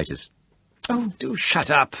 Asked Archytas. Oh, do shut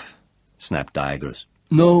up, snapped Diagoras.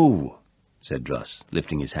 No, said Druss,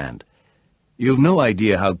 lifting his hand. You've no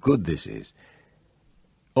idea how good this is.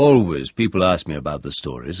 Always people ask me about the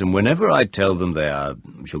stories, and whenever I tell them they are,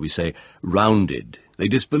 shall we say, rounded, they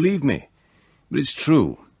disbelieve me. But it's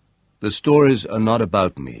true. The stories are not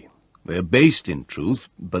about me. They are based in truth,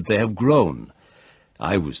 but they have grown.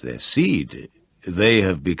 I was their seed. They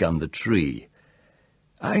have become the tree.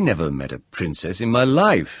 I never met a princess in my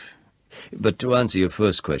life. But to answer your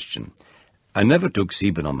first question, I never took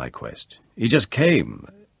Sieben on my quest. He just came.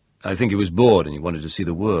 I think he was bored and he wanted to see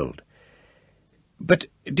the world. "But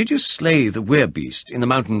did you slay the werebeast in the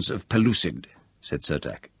mountains of Pellucid?" said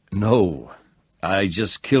Surtak. "No. I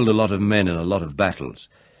just killed a lot of men in a lot of battles."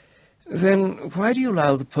 "Then why do you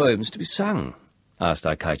allow the poems to be sung?" asked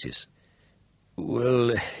Architis.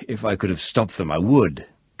 "Well, if I could have stopped them, I would,"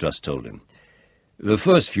 Druss told him. "The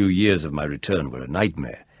first few years of my return were a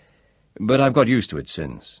nightmare, but I've got used to it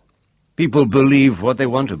since. People believe what they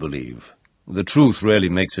want to believe. The truth rarely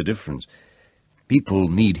makes a difference. People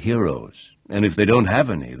need heroes, and if they don't have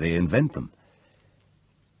any, they invent them."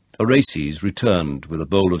 Oraces returned with a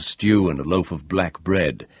bowl of stew and a loaf of black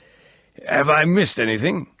bread. "Have I missed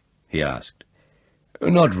anything?" he asked.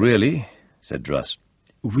 "Not really," said Druss.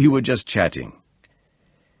 "We were just chatting."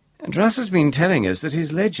 "Druss has been telling us that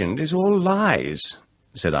his legend is all lies,"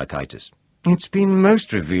 said Architis. "It's been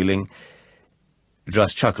most revealing."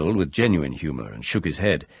 Druss chuckled with genuine humour and shook his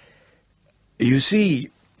head. "You see,"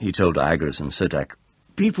 he told Agris and Surtak,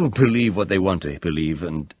 "people believe what they want to believe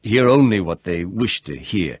and hear only what they wish to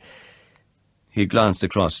hear." He glanced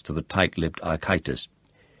across to the tight-lipped Architis.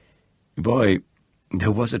 "Boy,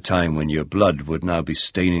 there was a time when your blood would now be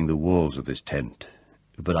staining the walls of this tent.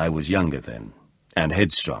 But I was younger then, and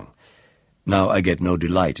headstrong. Now I get no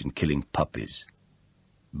delight in killing puppies.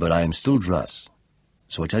 But I am still Druss,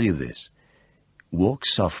 so I tell you this. Walk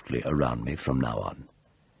softly around me from now on."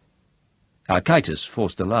 Architis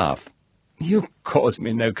forced a laugh. "You cause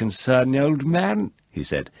me no concern, old man," he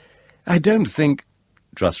said. "I don't think—"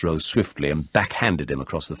 Druss rose swiftly and backhanded him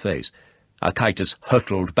across the face. Architis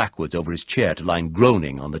hurtled backwards over his chair to lie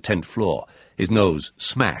groaning on the tent floor, his nose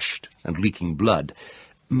smashed and leaking blood.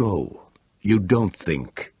 "No, you don't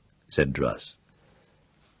think," said Druss.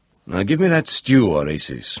 "Now give me that stew,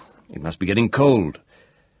 Oraces. It must be getting cold."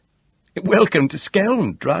 "Welcome to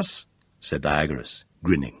Skeln, Druss," said Diagoras,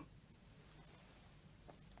 grinning.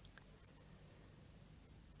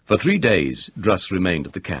 For 3 days, Druss remained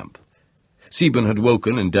at the camp. Sieben had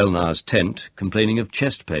woken in Delnar's tent, complaining of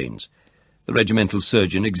chest pains. The regimental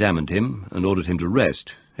surgeon examined him and ordered him to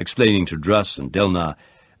rest, explaining to Druss and Delnar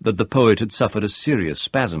that the poet had suffered a serious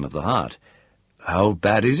spasm of the heart. "How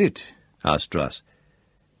bad is it?" asked Druss.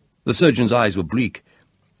 The surgeon's eyes were bleak.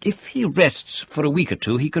 "If he rests for a week or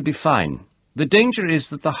 2, he could be fine. The danger is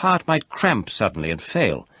that the heart might cramp suddenly and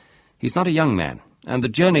fail. He's not a young man, and the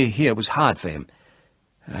journey here was hard for him."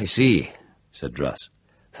 "I see," said Druss.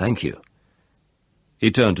 "Thank you."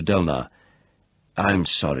 He turned to Delnar. "I'm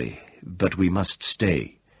sorry, but we must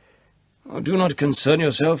stay." "Do not concern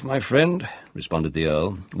yourself, my friend," responded the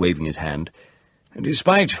Earl, waving his hand.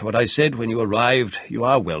 "Despite what I said when you arrived, you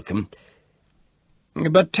are welcome.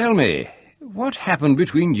 But tell me, what happened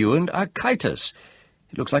between you and Architis?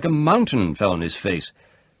 It looks like a mountain fell on his face."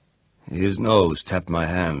 "His nose tapped my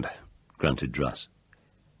hand," grunted Druss.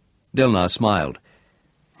 Delnar smiled.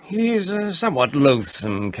 "He's a somewhat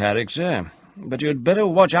loathsome character, but you'd better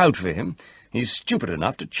watch out for him. He's stupid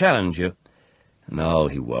enough to challenge you." "No,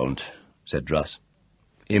 he won't," said Druss.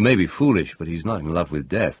 "He may be foolish, but he's not in love with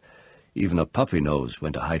death. Even a puppy knows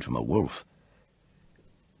when to hide from a wolf."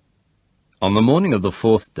 On the morning of the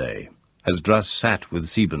 4th day, as Druss sat with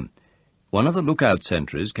Sieben, one of the lookout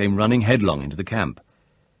sentries came running headlong into the camp.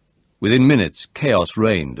 Within minutes, chaos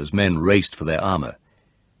reigned as men raced for their armour.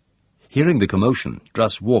 Hearing the commotion,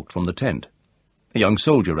 Druss walked from the tent. A young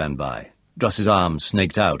soldier ran by. Druss's arms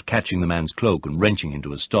snaked out, catching the man's cloak and wrenching him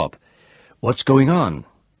to a stop. "What's going on?"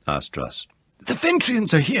 asked Druss. "The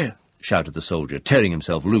Ventrians are here!" shouted the soldier, tearing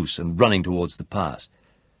himself loose and running towards the pass.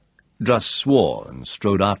 Druss swore and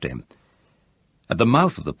strode after him. At the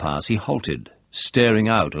mouth of the pass he halted, staring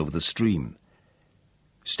out over the stream.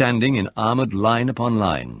 Standing in armoured line upon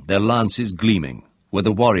line, their lances gleaming, were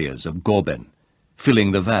the warriors of Gorben,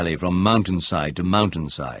 filling the valley from mountainside to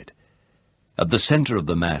mountainside. At the centre of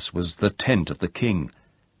the mass was the tent of the king,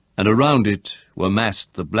 and around it were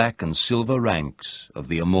massed the black and silver ranks of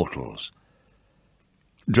the immortals.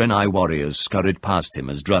 Drenai warriors scurried past him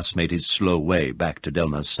as Druss made his slow way back to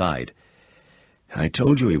Delnar's side. "I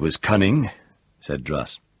told you he was cunning," said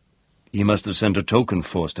Druss. "He must have sent a token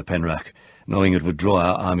force to Penrach, knowing it would draw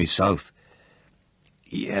our army south."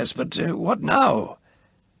 "Yes, but what now?"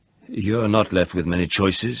 "You're not left with many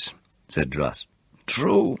choices," said Druss.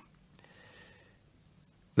 "True."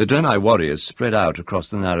 The Drenai warriors spread out across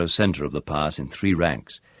the narrow centre of the pass in 3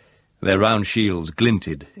 ranks. Their round shields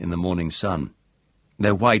glinted in the morning sun.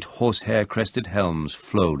 Their white horsehair-crested helms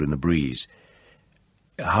flowed in the breeze.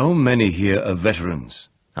 "How many here are veterans?"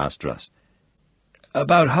 asked Druss.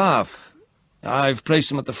 "About half. I've placed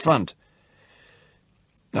them at the front."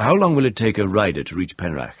 "How long will it take a rider to reach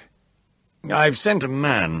Penrach?" "I've sent a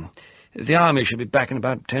man. The army should be back in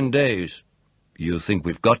about 10 days. "You think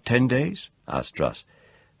we've got 10 days?" asked Druss.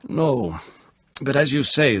 "No, but as you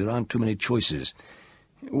say, there aren't too many choices.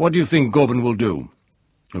 What do you think Gorbin will do?"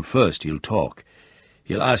 "Well, first he'll talk.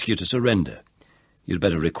 He'll ask you to surrender. You'd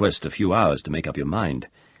better request a few hours to make up your mind.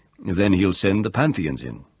 Then he'll send the Pantheons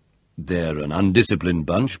in. They're an undisciplined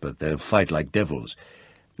bunch, but they'll fight like devils.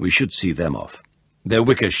 We should see them off. Their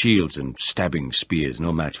wicker shields and stabbing spears,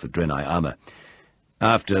 no match for Drenai armour.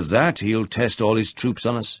 After that, he'll test all his troops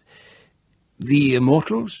on us. The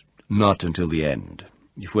Immortals? Not until the end,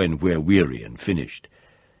 when we're weary and finished."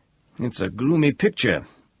 "It's a gloomy picture,"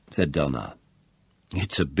 said Delnar.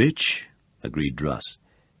 "It's a bitch," agreed Druss.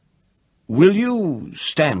 "Will you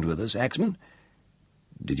stand with us, Axeman?"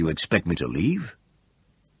 "Did you expect me to leave?"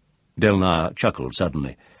 Delnar chuckled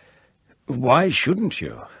suddenly. "Why shouldn't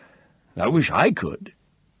you? I wish I could."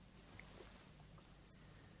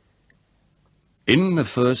 In the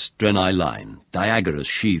first Drenai line, Diagoras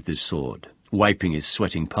sheathed his sword, wiping his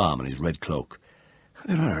sweating palm on his red cloak.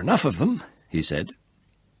 "There are enough of them," he said.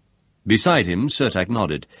 Beside him, Surtak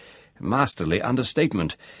nodded. "Masterly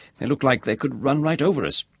understatement. They look like they could run right over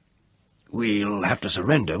us." "We'll have to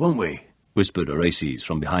surrender, won't we?" whispered Oraces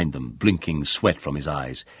from behind them, blinking sweat from his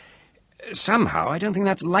eyes. "Somehow I don't think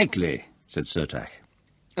that's likely," said Surtak.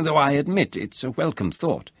 "Though I admit it's a welcome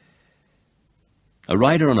thought." A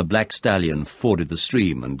rider on a black stallion forded the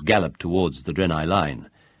stream and galloped towards the Drenai line.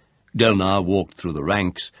 Delnar walked through the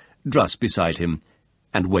ranks, Druss beside him,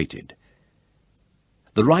 and waited.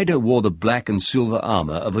 The rider wore the black and silver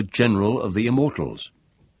armour of a general of the Immortals.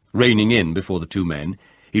 Reining in before the 2 men,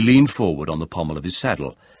 he leaned forward on the pommel of his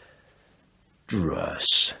saddle.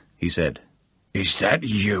 "Druss," he said, "is that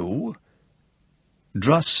you?"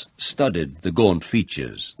 Druss studied the gaunt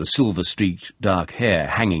features, the silver-streaked dark hair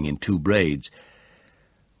hanging in 2 braids.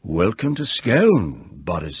 "Welcome to Skeln,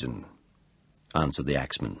 Bodison," answered the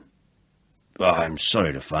axeman. "I'm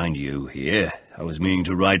sorry to find you here. I was meaning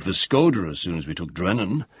to ride for Skoda as soon as we took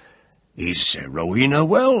Drennan. Is Rowena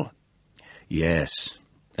well?" "Yes.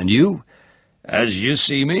 And you?" "As you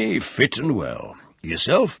see me, fit and well.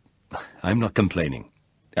 Yourself?" "I'm not complaining."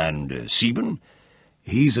 "And Sieben?"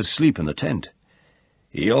 "He's asleep in the tent."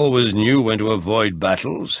 "He always knew when to avoid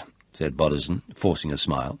battles," said Bodison, forcing a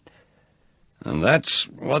smile. "And that's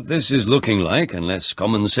what this is looking like, unless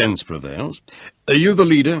common sense prevails. Are you the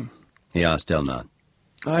leader?" he asked Delnar.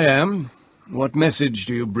 "I am. What message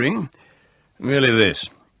do you bring?" "Merely this.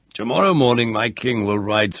 Tomorrow morning my king will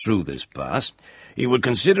ride through this pass. He would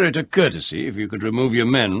consider it a courtesy if you could remove your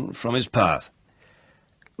men from his path."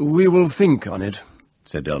 "We will think on it,"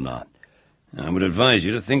 said Delnar. "I would advise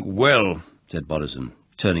you to think well," said Bodison,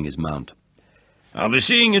 turning his mount. "I'll be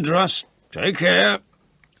seeing you, Druss. Take care."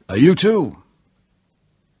 "You too."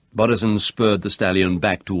 Bodison spurred the stallion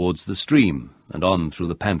back towards the stream and on through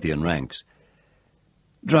the Pantheon ranks.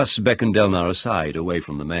 Druss beckoned Delnar aside, away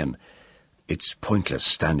from the men. "It's pointless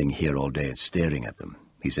standing here all day and staring at them,"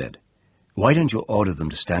 he said. "Why don't you order them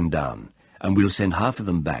to stand down, and we'll send half of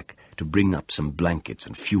them back to bring up some blankets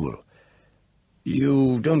and fuel."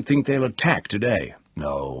 "You don't think they'll attack today?"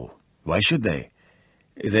 "No. Why should they?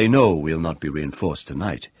 They know we'll not be reinforced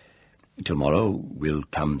tonight. Tomorrow we'll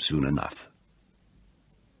come soon enough."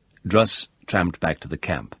 Druss tramped back to the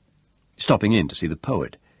camp, stopping in to see the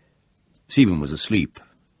poet. Sieben was asleep.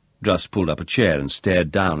 Druss pulled up a chair and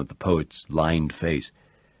stared down at the poet's lined face.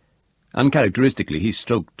 Uncharacteristically, he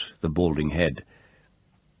stroked the balding head.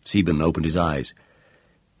 Sieben opened his eyes.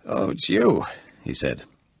 "Oh, it's you," he said.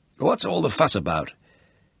 "What's all the fuss about?"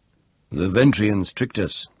 "The Ventrians tricked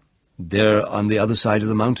us. They're on the other side of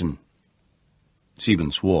the mountain."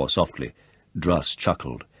 Sieben swore softly. Druss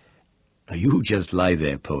chuckled. "You just lie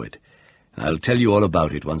there, poet. I'll tell you all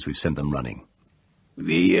about it once we've sent them running."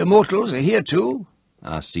 "The Immortals are here too?"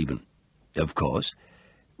 asked Sieben. "Of course."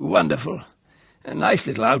 "Wonderful. A nice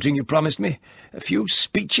little outing you promised me. A few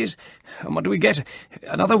speeches. And what do we get?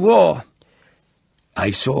 Another war." "I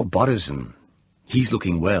saw Bodison. He's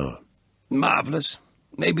looking well." "Marvellous.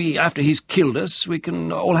 Maybe after he's killed us, we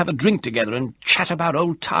can all have a drink together and chat about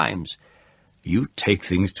old times." "You take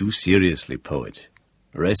things too seriously, poet.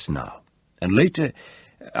 Rest now. And later,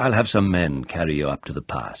 I'll have some men carry you up to the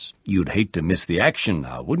pass. You'd hate to miss the action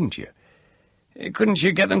now, wouldn't you?" Couldn't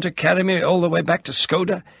you get them to carry me all the way back to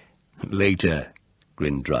Skoda? Later,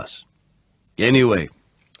 grinned Druss. Anyway,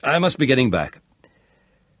 I must be getting back.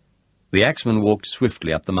 The axeman walked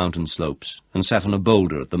swiftly up the mountain slopes and sat on a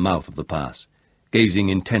boulder at the mouth of the pass, gazing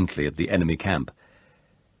intently at the enemy camp.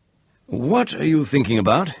 "What are you thinking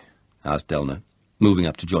about?" asked Delna, moving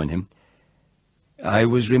up to join him. "I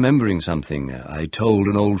was remembering something I told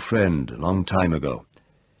an old friend a long time ago."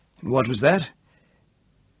 "What was that?"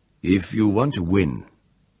 "If you want to win,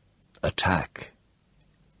 attack."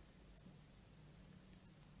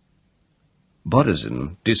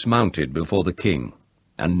 Bodizin dismounted before the king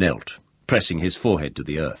and knelt, pressing his forehead to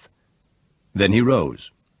the earth. Then he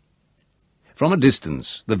rose. From a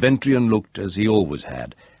distance, the Ventrian looked as he always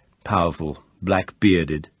had, powerful,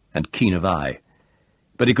 black-bearded, and keen of eye,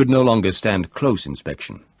 but he could no longer stand close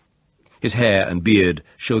inspection. His hair and beard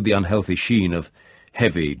showed the unhealthy sheen of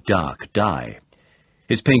heavy, dark dye.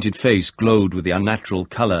 His painted face glowed with the unnatural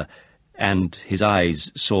colour, and his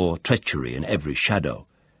eyes saw treachery in every shadow.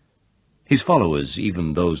 His followers,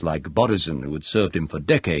 even those like Bodizin, who had served him for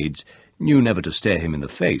decades, knew never to stare him in the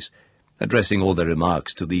face, addressing all their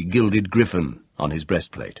remarks to the gilded griffin on his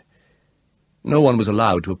breastplate. No one was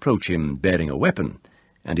allowed to approach him bearing a weapon,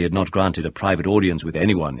 and he had not granted a private audience with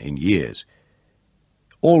anyone in years.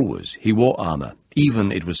 Always he wore armour,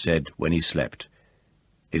 even, it was said, when he slept.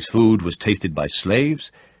 His food was tasted by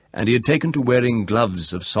slaves, and he had taken to wearing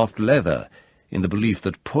gloves of soft leather, in the belief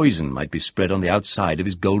that poison might be spread on the outside of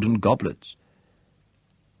his golden goblets.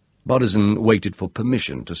 Bodizin waited for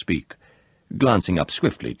permission to speak, glancing up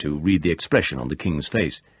swiftly to read the expression on the king's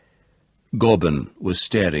face. Gorben was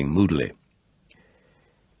staring moodily.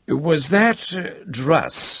 "Was that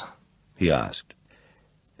Druss?" he asked.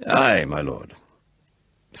 "Aye, my lord."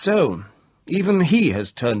 "So, even he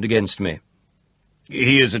has turned against me."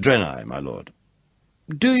 "He is a Drenai, my lord."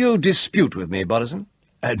 "Do you dispute with me, Bodizin?"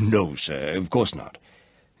 "No, sir, of course not."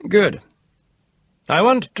 "Good. I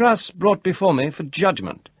want Druss brought before me for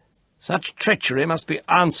judgment. Such treachery must be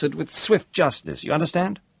answered with swift justice, you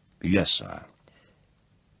understand?" "Yes, sir."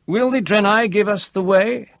 "Will the Drenai give us the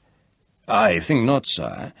way?" "I think not,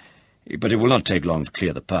 sir, but it will not take long to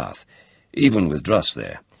clear the path, even with Druss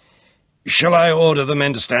there. Shall I order the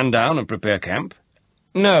men to stand down and prepare camp?"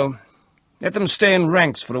 "No. Let them stay in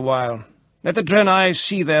ranks for a while. Let the Drenai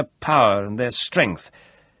see their power and their strength."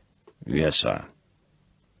 "Yes, sir."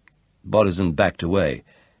 Bodizin backed away.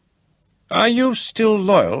 "Are you still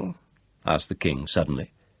loyal?" asked the king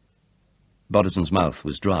suddenly. Bodizin's mouth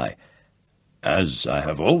was dry. "As I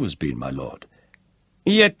have always been, my lord."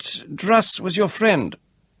 "Yet Druss was your friend."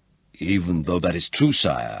 "Even though that is true,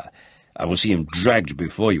 sire, I will see him dragged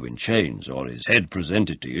before you in chains, or his head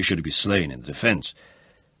presented to you should he be slain in the defence."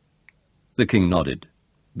 The king nodded,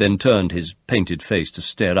 then turned his painted face to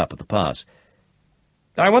stare up at the pass.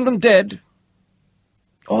 "I want them dead."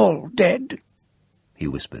 "All dead?" he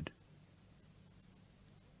whispered.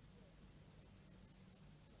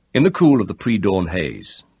 In the cool of the pre-dawn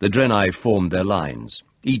haze, the Drenai formed their lines,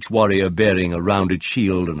 each warrior bearing a rounded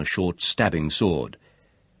shield and a short stabbing sword.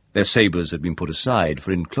 Their sabres had been put aside,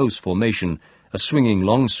 for in close formation a swinging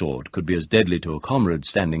longsword could be as deadly to a comrade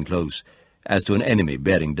standing close as to an enemy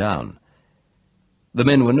bearing down. The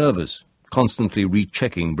men were nervous, constantly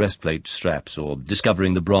rechecking breastplate straps or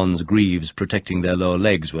discovering the bronze greaves protecting their lower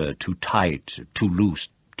legs were too tight, too loose,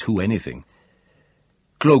 too anything.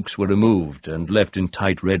 Cloaks were removed and left in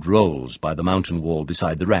tight red rolls by the mountain wall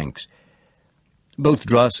beside the ranks. Both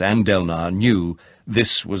Druss and Delnar knew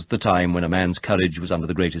this was the time when a man's courage was under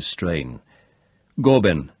the greatest strain.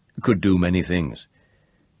 Gorben could do many things.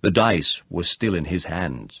 The dice were still in his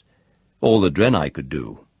hands. All the Drenai could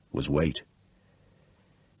do was wait.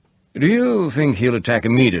 "Do you think he'll attack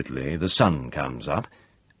immediately the sun comes up?"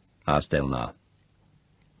 asked Delnar.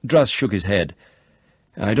 Druss shook his head.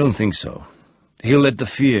 "I don't think so. He'll let the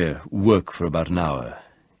fear work for about an hour.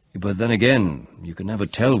 But then again, you can never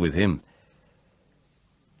tell with him."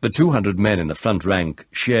 The 200 men in the front rank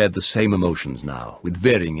shared the same emotions now, with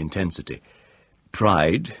varying intensity.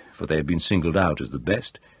 Pride, for they had been singled out as the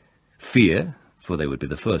best. Fear, for they would be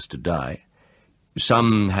the first to die.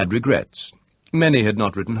 Some had regrets. Many had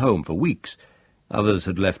not written home for weeks. Others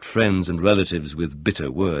had left friends and relatives with bitter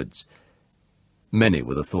words. Many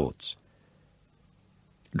were the thoughts.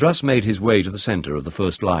 Druss made his way to the centre of the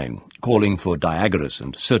first line, calling for Diagoras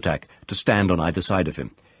and Surtak to stand on either side of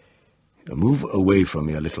him. "Move away from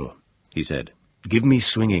me a little," he said. "Give me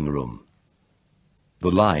swinging room."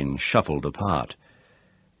 The line shuffled apart.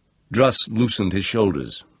 Druss loosened his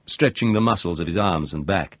shoulders, stretching the muscles of his arms and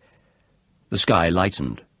back. The sky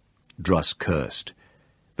lightened. Druss cursed.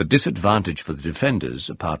 The disadvantage for the defenders,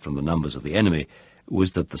 apart from the numbers of the enemy,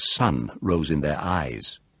 was that the sun rose in their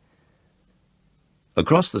eyes.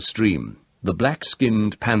 Across the stream, the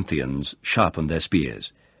black-skinned Pantheons sharpened their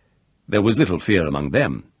spears. There was little fear among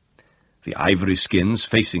them. The ivory skins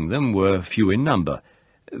facing them were few in number.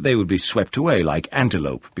 They would be swept away like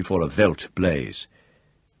antelope before a veldt blaze.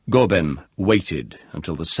 Gorben waited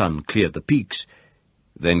until the sun cleared the peaks,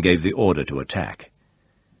 then gave the order to attack.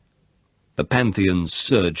 The Pantheons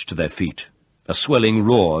surged to their feet, a swelling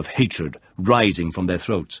roar of hatred rising from their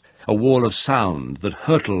throats, a wall of sound that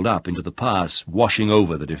hurtled up into the pass, washing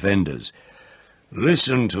over the defenders.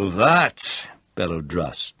 "Listen to that!" bellowed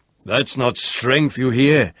Druss. "That's not strength you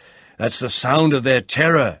hear. That's the sound of their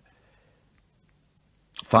terror."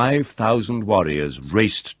 5,000 warriors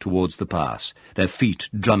raced towards the pass, their feet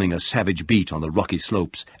drumming a savage beat on the rocky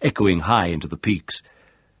slopes, echoing high into the peaks.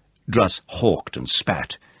 Druss hawked and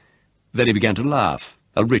spat. Then he began to laugh,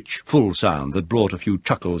 a rich, full sound that brought a few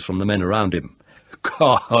chuckles from the men around him.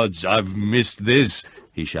 "Gods, I've missed this,"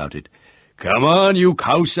 he shouted. "Come on, you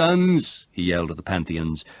cowsons," he yelled at the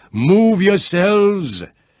Pantheons. "Move yourselves!"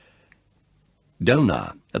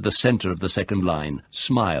 Delnar, at the centre of the second line,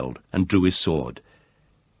 smiled and drew his sword.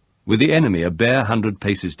 With the enemy a bare 100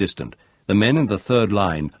 paces distant, the men in the third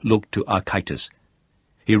line looked to Archytas.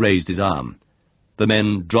 He raised his arm. The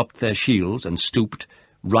men dropped their shields and stooped,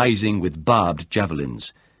 rising with barbed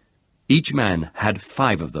javelins. Each man had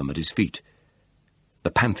 5 of them at his feet.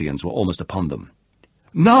 The Pantheons were almost upon them.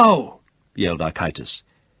 "Now!" yelled Archytas.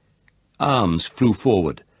 Arms flew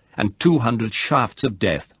forward, and 200 shafts of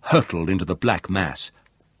death hurtled into the black mass.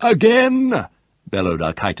 "Again!" bellowed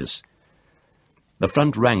Archytas. The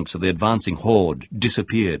front ranks of the advancing horde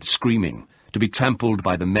disappeared, screaming, to be trampled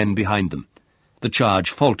by the men behind them. The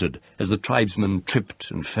charge faltered as the tribesmen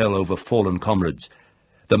tripped and fell over fallen comrades.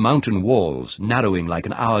 The mountain walls, narrowing like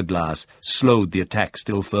an hourglass, slowed the attack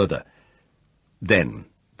still further. Then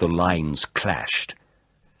the lines clashed.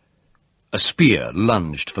 A spear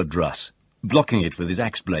lunged for Druss. Blocking it with his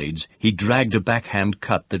axe blades, he dragged a backhand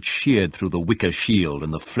cut that sheared through the wicker shield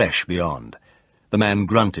and the flesh beyond. The man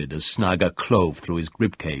grunted as Snaga clove through his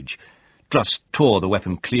ribcage. Druss tore the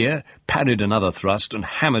weapon clear, parried another thrust, and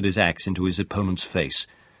hammered his axe into his opponent's face.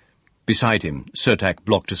 Beside him, Surtak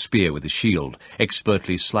blocked a spear with his shield,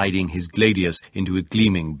 expertly sliding his gladius into a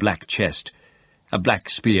gleaming black chest. A black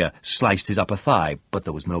spear sliced his upper thigh, but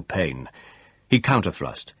there was no pain. He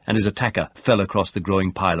counterthrust, and his attacker fell across the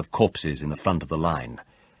growing pile of corpses in the front of the line.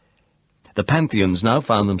 The Pantheons now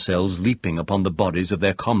found themselves leaping upon the bodies of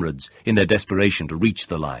their comrades in their desperation to reach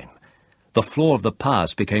the line. The floor of the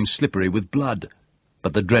pass became slippery with blood,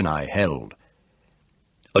 but the Drenai held.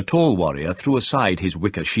 A tall warrior threw aside his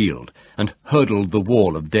wicker shield and hurdled the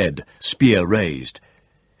wall of dead, spear raised.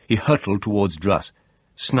 He hurtled towards Druss.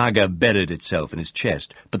 Snaga buried itself in his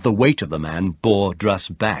chest, but the weight of the man bore Druss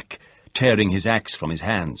back, tearing his axe from his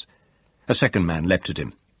hands. A second man leapt at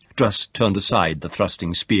him. Druss turned aside the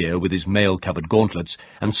thrusting spear with his mail-covered gauntlets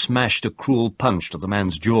and smashed a cruel punch to the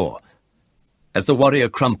man's jaw. As the warrior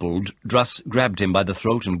crumpled, Druss grabbed him by the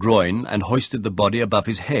throat and groin and hoisted the body above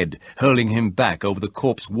his head, hurling him back over the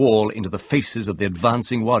corpse wall into the faces of the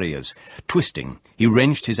advancing warriors. Twisting, he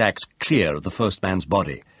wrenched his axe clear of the first man's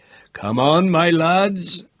body. "Come on, my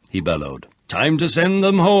lads," he bellowed. "Time to send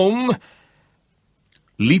them home."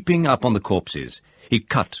 Leaping up on the corpses, he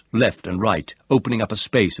cut left and right, opening up a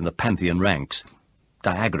space in the Pantheon ranks.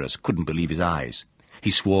 Diagoras couldn't believe his eyes.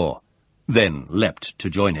 He swore, then leapt to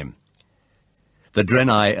join him. The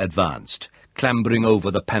Drenai advanced, clambering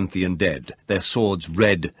over the Pantheon dead, their swords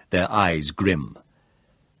red, their eyes grim.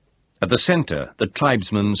 At the centre, the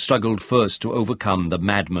tribesmen struggled first to overcome the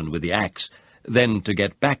madman with the axe, then to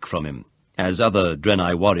get back from him, as other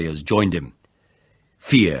Drenai warriors joined him.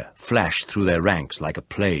 Fear flashed through their ranks like a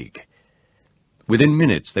plague. Within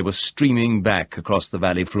minutes they were streaming back across the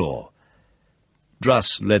valley floor.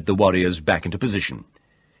 Druss led the warriors back into position.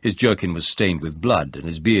 His jerkin was stained with blood and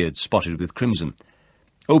his beard spotted with crimson.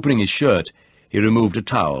 Opening his shirt, he removed a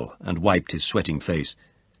towel and wiped his sweating face.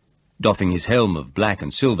 Doffing his helm of black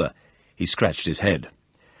and silver, he scratched his head.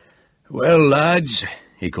 "Well, lads,"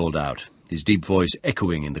 he called out, his deep voice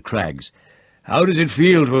echoing in the crags, "how does it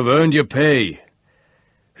feel to have earned your pay?"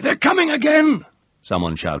 "They're coming again!"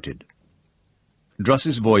 someone shouted.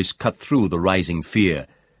 Druss's voice cut through the rising fear.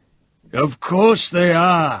 "Of course they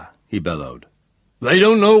are," he bellowed. "They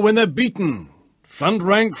don't know when they're beaten. Front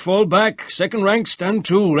rank fall back, second rank stand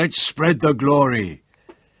to. Let's spread the glory."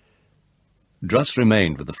 Druss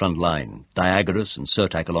remained with the front line, Diagoras and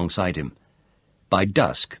Surtak alongside him. By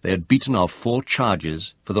dusk they had beaten off 4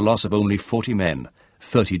 charges for the loss of only 40 men,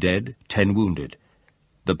 30 dead, 10 wounded.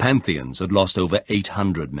 The Pantheons had lost over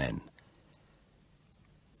 800 men.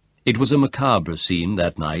 It was a macabre scene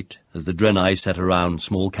that night, as the Drenai sat around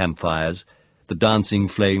small campfires, the dancing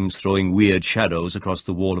flames throwing weird shadows across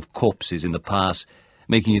the wall of corpses in the pass,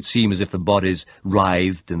 making it seem as if the bodies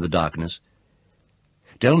writhed in the darkness.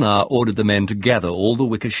 Delnar ordered the men to gather all the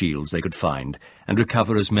wicker shields they could find and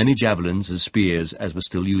recover as many javelins as spears as were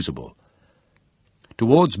still usable.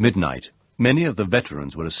 Towards midnight, many of the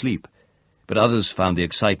veterans were asleep, but others found the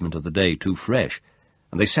excitement of the day too fresh,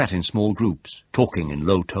 and they sat in small groups, talking in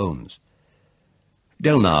low tones.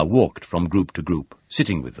 Delnar walked from group to group,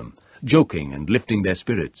 sitting with them, joking and lifting their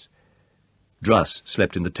spirits. Druss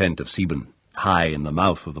slept in the tent of Sieben, high in the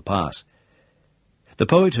mouth of the pass. The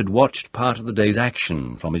poet had watched part of the day's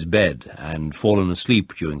action from his bed and fallen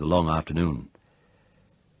asleep during the long afternoon.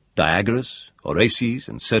 Diagoras, Orestes,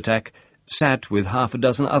 and Sertak sat with half a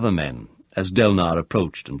dozen other men as Delnar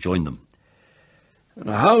approached and joined them.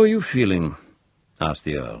 "How are you feeling?" asked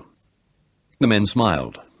the Earl. The men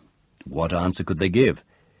smiled. What answer could they give?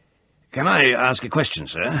 "Can I ask a question,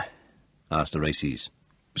 sir?" asked Orestes.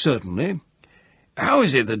 "Certainly. How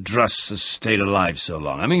is it that Druss has stayed alive so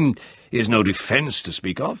long? I mean, he has no defence to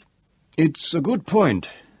speak of." "It's a good point,"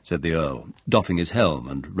 said the Earl, doffing his helm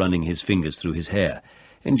and running his fingers through his hair,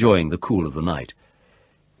 enjoying the cool of the night.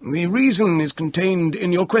 "The reason is contained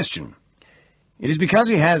in your question. It is because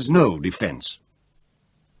he has no defence.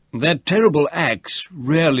 That terrible axe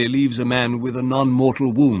rarely leaves a man with a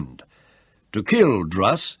non-mortal wound. To kill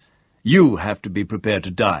Druss, you have to be prepared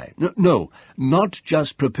to die. No, not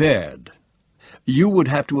just prepared. You would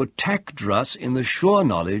have to attack Druss in the sure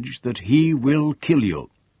knowledge that he will kill you.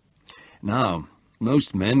 Now,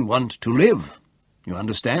 most men want to live. You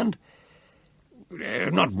understand?"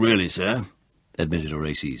 "Not really, sir," admitted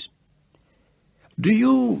Orestes. "Do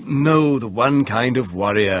you know the one kind of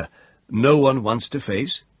warrior no one wants to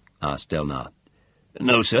face?" asked Delnar.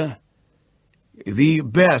 "No, sir." "The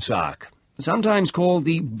Berserk, sometimes called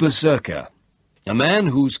the Berserker. A man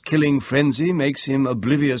whose killing frenzy makes him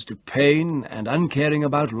oblivious to pain and uncaring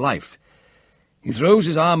about life. He throws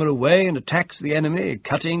his armour away and attacks the enemy,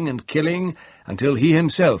 cutting and killing until he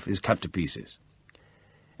himself is cut to pieces.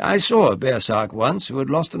 I saw a Berserk once who had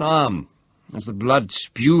lost an arm. As the blood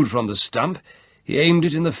spewed from the stump, he aimed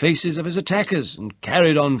it in the faces of his attackers and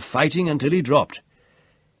carried on fighting until he dropped.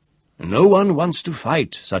 No one wants to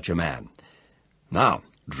fight such a man. Now,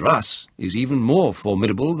 Druss is even more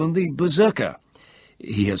formidable than the Berserker.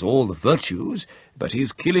 He has all the virtues, but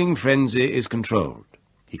his killing frenzy is controlled.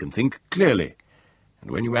 He can think clearly, and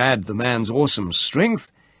when you add the man's awesome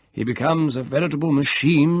strength, he becomes a veritable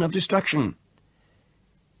machine of destruction."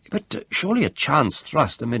 "But surely a chance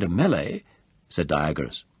thrust amid a melee," said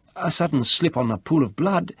Diagoras. "A sudden slip on a pool of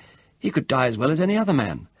blood, he could die as well as any other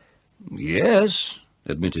man." "Yes,"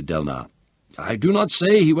 admitted Delnar. "I do not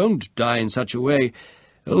say he won't die in such a way,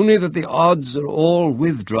 only that the odds are all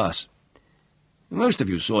with Druss. Most of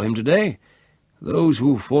you saw him today. Those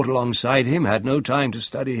who fought alongside him had no time to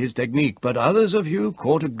study his technique, but others of you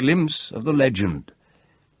caught a glimpse of the legend.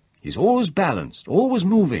 He's always balanced, always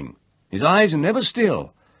moving. His eyes are never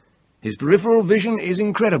still. His peripheral vision is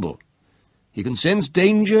incredible. He can sense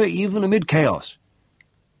danger even amid chaos.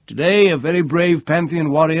 Today a very brave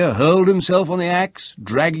Pantheon warrior hurled himself on the axe,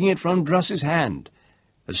 dragging it from Druss's hand.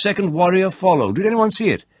 A second warrior followed. Did anyone see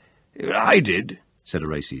it?" "I did," said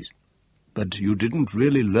Orestes. "But you didn't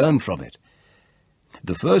really learn from it.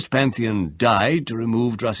 The first Pantheon died to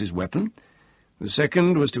remove Druss's weapon. The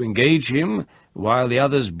second was to engage him while the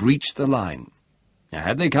others breached the line. Now,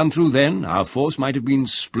 had they come through then, our force might have been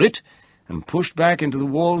split and pushed back into the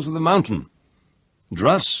walls of the mountain.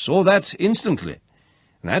 Druss saw that instantly.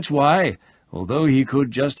 That's why, although he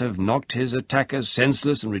could just have knocked his attacker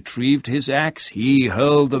senseless and retrieved his axe, he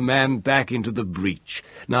hurled the man back into the breach.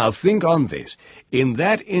 Now think on this. In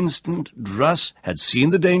that instant, Druss had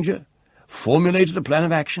seen the danger, formulated a plan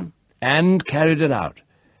of action, and carried it out.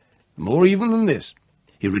 More even than this,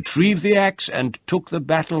 he retrieved the axe and took the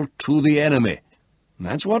battle to the enemy.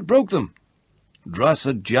 That's what broke them. Druss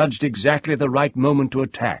had judged exactly the right moment to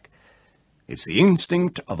attack. It's the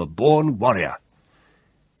instinct of a born warrior."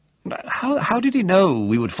 How did he know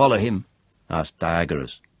we would follow him?" asked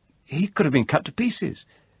Diagoras. "He could have been cut to pieces."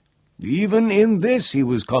 "Even in this he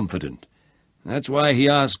was confident. That's why he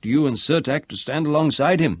asked you and Sertak to stand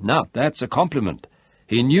alongside him. Now, that's a compliment.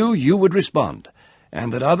 He knew you would respond,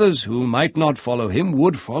 and that others who might not follow him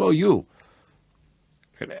would follow you."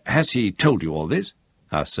 "Has he told you all this?"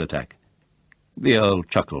 asked Sertak. The Earl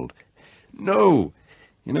chuckled. "No.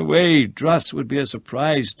 In a way, Druss would be as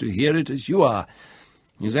surprised to hear it as you are.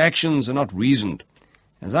 His actions are not reasoned.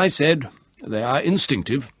 As I said, They are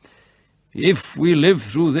instinctive. If we live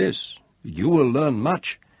through this, you will learn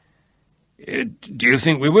much." "Do you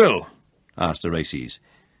think we will?" asked Araces.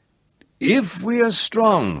 "If we are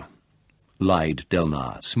strong," lied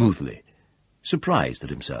Delnar smoothly, surprised at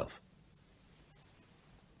himself.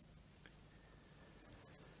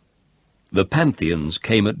 The Pantheans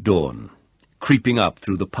came at dawn, creeping up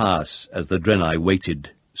through the pass as the Drenai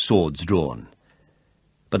waited, swords drawn.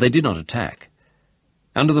 But they did not attack.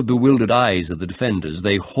 Under the bewildered eyes of the defenders,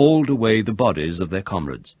 they hauled away the bodies of their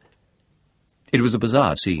comrades. It was a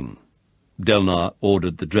bizarre scene. Delnar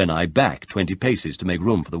ordered the Drenai back 20 paces to make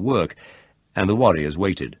room for the work, and the warriors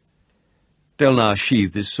waited. Delnar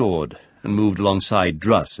sheathed his sword and moved alongside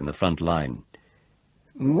Druss in the front line.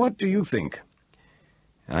 "What do you think?"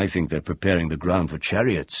 "I think they're preparing the ground for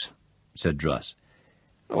chariots," said Druss.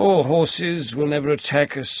 "Oh, horses will never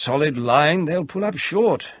attack a solid line. They'll pull up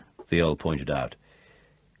short," the Earl pointed out.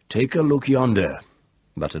 "Take a look yonder,"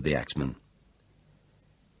 muttered the axeman.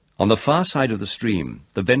 On the far side of the stream,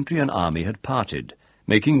 the Ventrian army had parted,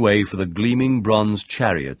 making way for the gleaming bronze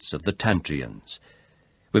chariots of the Tantrians.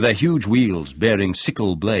 With their huge wheels bearing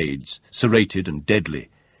sickle blades, serrated and deadly,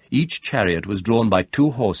 each chariot was drawn by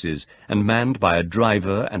 2 horses and manned by a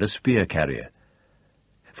driver and a spear carrier.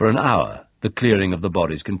 For an hour, the clearing of the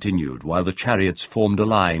bodies continued, while the chariots formed a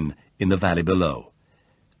line in the valley below.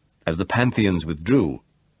 As the Pantheans withdrew,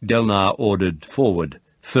 Delnar ordered forward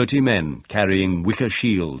 30 men carrying wicker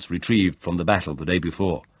shields retrieved from the battle the day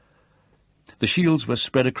before. The shields were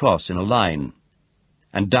spread across in a line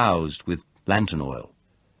and doused with lantern oil.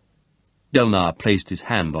 Delnar placed his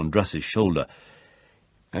hand on Druss's shoulder.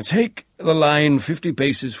 "Take the line 50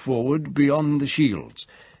 paces forward beyond the shields.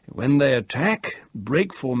 When they attack,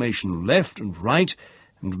 break formation left and right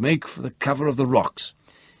and make for the cover of the rocks.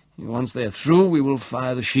 Once they are through, we will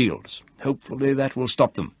fire the shields. Hopefully that will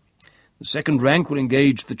stop them. The second rank will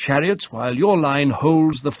engage the chariots, while your line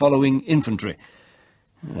holds the following infantry."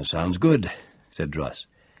 "Sounds good," said Druss.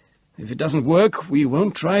 "If it doesn't work, we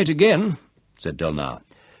won't try it again," said Delnar.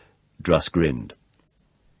 Druss grinned.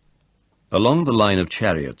 Along the line of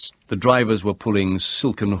chariots, the drivers were pulling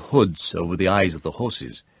silken hoods over the eyes of the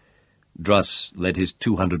horses. Druss led his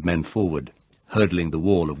 200 men forward, hurdling the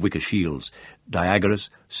wall of wicker shields, Diagoras,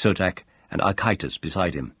 Sotak, and Archytas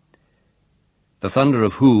beside him. The thunder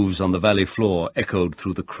of hooves on the valley floor echoed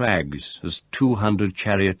through the crags as 200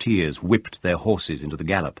 charioteers whipped their horses into the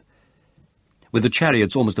gallop. With the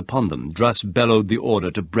chariots almost upon them, Druss bellowed the order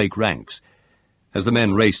to break ranks. As the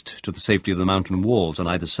men raced to the safety of the mountain walls on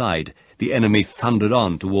either side, the enemy thundered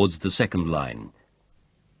on towards the second line.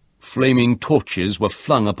 Flaming torches were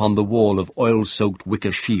flung upon the wall of oil-soaked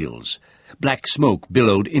wicker shields. Black smoke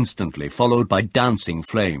billowed instantly, followed by dancing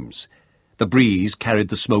flames. The breeze carried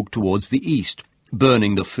the smoke towards the east,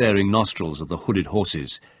 burning the flaring nostrils of the hooded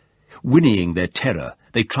horses. Whinnying their terror,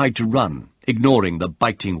 they tried to run, ignoring the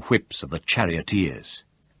biting whips of the charioteers.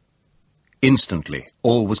 Instantly,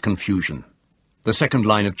 all was confusion. The second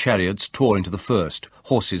line of chariots tore into the first,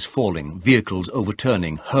 horses falling, vehicles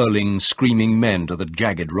overturning, hurling screaming men to the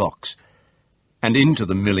jagged rocks. And into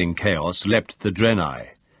the milling chaos leapt the Drenai,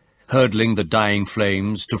 hurdling the dying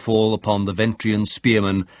flames to fall upon the Ventrian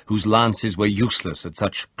spearmen whose lances were useless at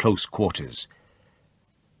such close quarters.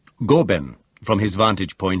 Gorben, from his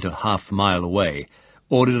vantage point a half-mile away,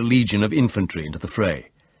 ordered a legion of infantry into the fray.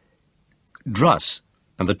 Druss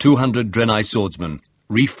and the 200 Drenai swordsmen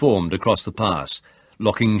reformed across the pass,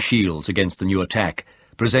 locking shields against the new attack,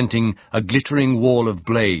 presenting a glittering wall of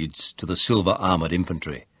blades to the silver-armoured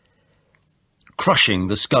infantry. Crushing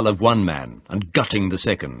the skull of one man and gutting the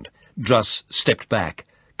second, Druss stepped back,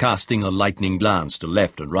 casting a lightning glance to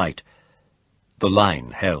left and right. The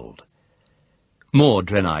line held. More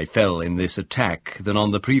Drenai fell in this attack than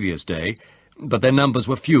on the previous day, but their numbers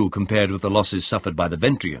were few compared with the losses suffered by the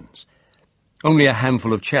Ventrians. Only a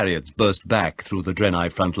handful of chariots burst back through the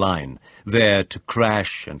Drenai front line, there to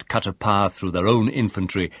crash and cut a path through their own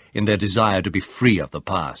infantry in their desire to be free of the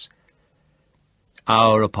pass.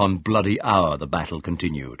 Hour upon bloody hour the battle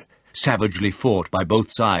continued, savagely fought by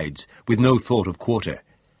both sides, with no thought of quarter.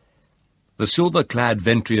 The silver-clad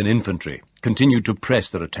Ventrian infantry continued to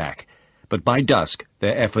press their attack, but by dusk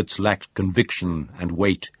their efforts lacked conviction and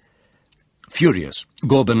weight. Furious,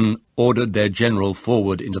 Gorben ordered their general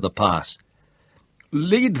forward into the pass.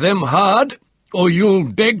 "Lead them hard, or you'll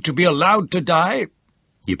beg to be allowed to die,"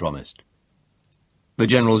 he promised. The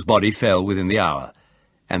general's body fell within the hour,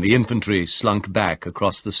 and the infantry slunk back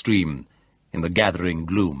across the stream in the gathering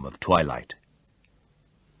gloom of twilight.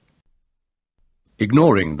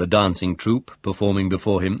 Ignoring the dancing troupe performing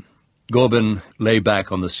before him, Gorben lay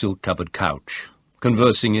back on the silk-covered couch,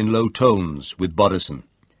 conversing in low tones with Bodisson.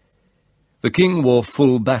 The king wore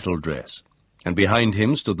full battle dress, and behind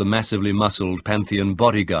him stood the massively muscled Pantheon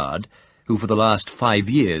bodyguard, who for the last 5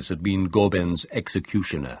 years had been Gorben's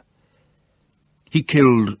executioner. He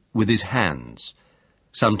killed with his hands,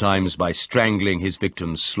 sometimes by strangling his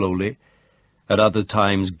victims slowly, at other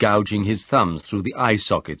times gouging his thumbs through the eye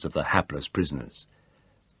sockets of the hapless prisoners.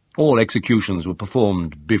 All executions were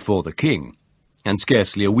performed before the king, and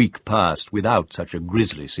scarcely a week passed without such a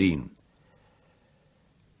grisly scene.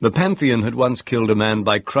 The Pantheon had once killed a man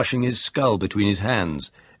by crushing his skull between his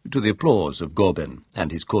hands, to the applause of Gorben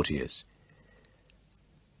and his courtiers.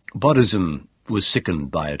 Bodisson was sickened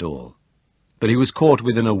by it all, but he was caught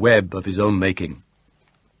within a web of his own making.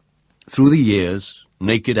 Through the years,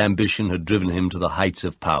 naked ambition had driven him to the heights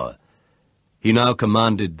of power. He now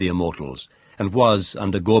commanded the Immortals, and was,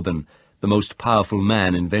 under Gorben, the most powerful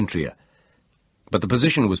man in Ventria. But the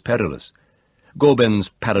position was perilous. Gorben's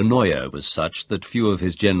paranoia was such that few of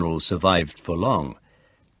his generals survived for long,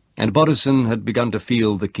 and Bodisson had begun to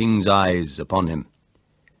feel the king's eyes upon him.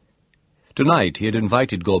 Tonight he had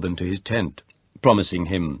invited Gorben to his tent, promising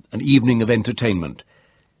him an evening of entertainment,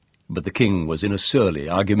 but the king was in a surly,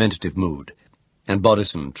 argumentative mood, and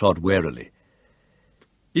Bodisson trod warily.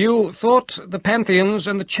 "You thought the Pantheons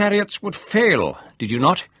and the chariots would fail, did you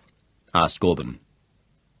not?" asked Gorben.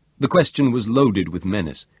 The question was loaded with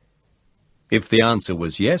menace. If the answer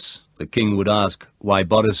was yes, the king would ask why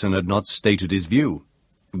Bodisson had not stated his view.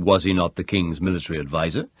 Was he not the king's military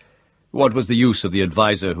adviser? What was the use of the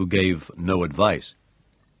adviser who gave no advice?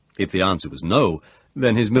 If the answer was no,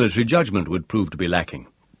 then his military judgment would prove to be lacking.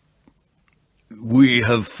 "We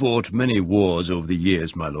have fought many wars over the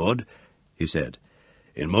years, my lord," he said.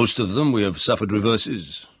 "In most of them we have suffered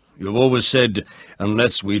reverses. You have always said,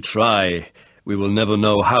 unless we try, we will never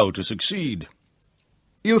know how to succeed."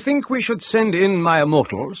 "You think we should send in my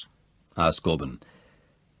Immortals?" asked Gorben.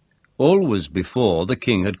 Always before, the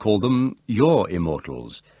king had called them your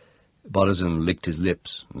Immortals. Bodisson licked his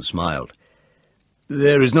lips and smiled.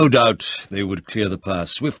 "There is no doubt they would clear the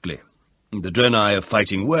pass swiftly. The Drenai are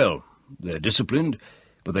fighting well. They are disciplined,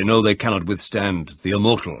 but they know they cannot withstand the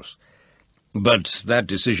Immortals. But that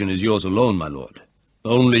decision is yours alone, my lord.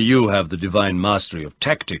 Only you have the divine mastery of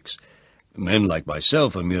tactics. Men like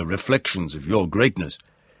myself are mere reflections of your greatness."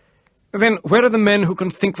 "Then where are the men who can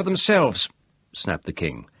think for themselves?" snapped the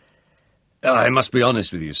king. "I must be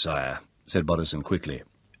honest with you, sire," said Bodisson quickly.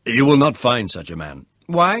 "You will not find such a man."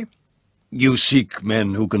 "Why?" "You seek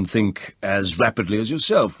men who can think as rapidly as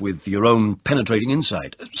yourself, with your own penetrating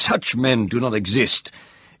insight. Such men do not exist.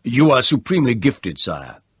 You are supremely gifted,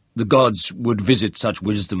 sire. The gods would visit such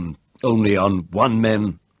wisdom only on one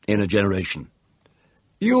man in a generation."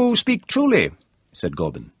 "You speak truly," said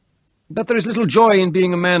Gorben. "But there is little joy in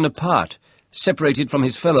being a man apart, separated from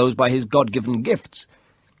his fellows by his God-given gifts.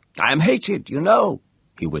 I am hated, you know,"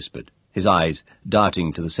 he whispered, his eyes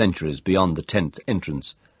darting to the sentries beyond the tent's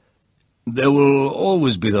entrance. "There will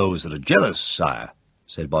always be those that are jealous, sire,"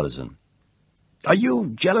 said Bodisson. "Are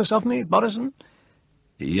you jealous of me, Bodisson?"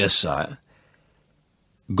 "Yes, sire."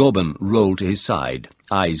 Gorben rolled to his side,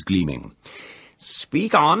 eyes gleaming.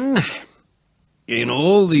 "Speak on." "In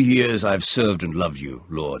all the years I've served and loved you,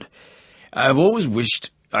 Lord, I have always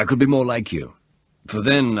wished I could be more like you, for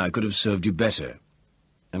then I could have served you better.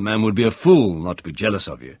 A man would be a fool not to be jealous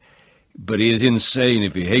of you, but he is insane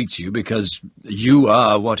if he hates you, because you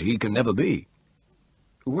are what he can never be."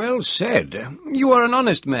 "Well said. You are an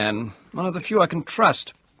honest man, one of the few I can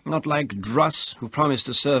trust, not like Druss, who promised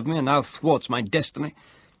to serve me and now thwarts my destiny.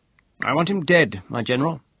 I want him dead, my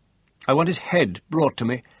general. I want his head brought to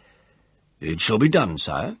me." "It shall be done,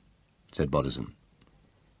 sire," said Bodisson.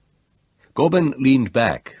 Gorben leaned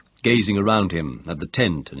back, gazing around him at the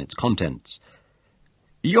tent and its contents.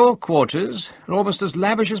 "Your quarters are almost as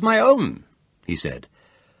lavish as my own," he said.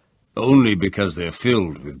 "Only because they're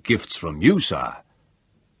filled with gifts from you, sire,"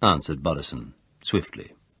 answered Bodisson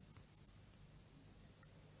swiftly.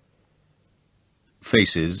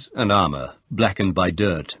 Faces and armour blackened by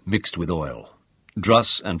dirt mixed with oil.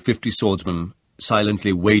 Druss and 50 swordsmen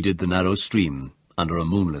silently waded the narrow stream under a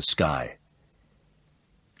moonless sky.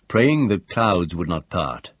 Praying that clouds would not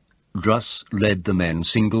part, Druss led the men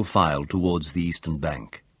single file towards the eastern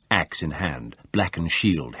bank, axe in hand, blackened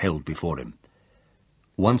shield held before him.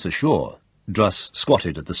 Once ashore, Druss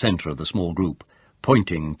squatted at the centre of the small group,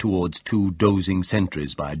 pointing towards 2 dozing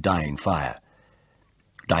sentries by a dying fire.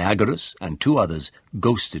 Diagoras and 2 others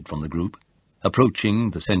ghosted from the group, approaching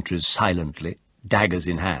the sentries silently, daggers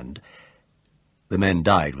in hand. The men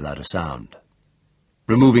died without a sound.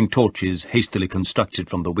 Removing torches hastily constructed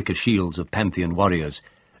from the wicker shields of Pantheon warriors,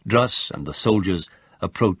 Druss and the soldiers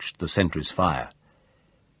approached the sentry's fire.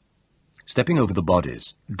 Stepping over the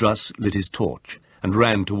bodies, Druss lit his torch and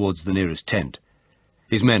ran towards the nearest tent.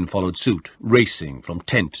 His men followed suit, racing from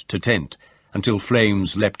tent to tent, until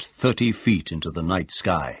flames leapt 30 feet into the night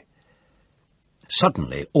sky.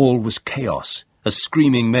 Suddenly all was chaos, as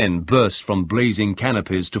screaming men burst from blazing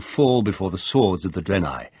canopies to fall before the swords of the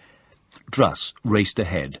Drenai. Druss raced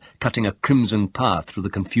ahead, cutting a crimson path through the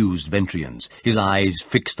confused Ventrians, his eyes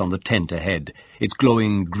fixed on the tent ahead, its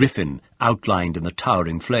glowing griffin outlined in the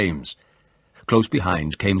towering flames. Close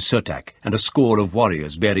behind came Surtak and a score of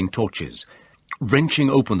warriors bearing torches. Wrenching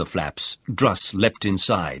open the flaps, Druss leapt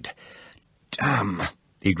inside. "Damn,"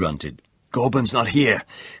 he grunted. "Gorbun's not here.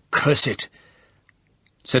 Curse it."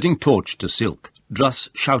 Setting torch to silk, Druss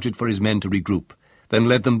shouted for his men to regroup, then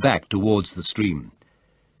led them back towards the stream.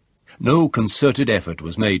 No concerted effort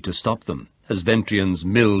was made to stop them, as Ventrians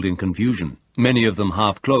milled in confusion, many of them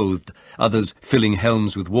half-clothed, others filling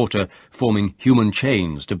helms with water, forming human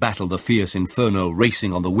chains to battle the fierce inferno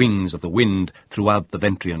racing on the wings of the wind throughout the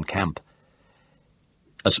Ventrian camp.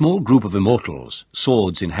 A small group of immortals,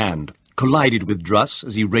 swords in hand, collided with Druss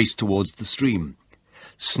as he raced towards the stream.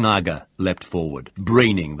 Snaga leapt forward,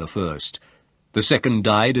 braining the first. The second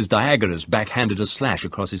died as Diagoras backhanded a slash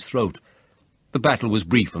across his throat. The battle was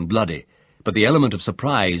brief and bloody, but the element of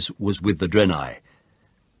surprise was with the Drenai.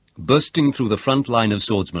 Bursting through the front line of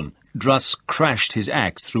swordsmen, Druss crashed his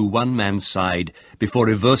axe through one man's side before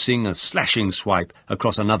reversing a slashing swipe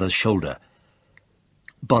across another's shoulder.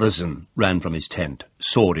 Bodison ran from his tent,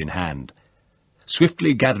 sword in hand.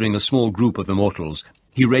 Swiftly gathering a small group of immortals,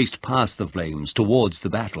 he raced past the flames towards the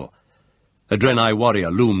battle. A Drenai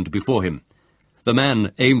warrior loomed before him. The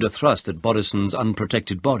man aimed a thrust at Bodison's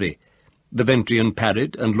unprotected body. The Ventrian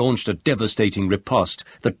parried and launched a devastating riposte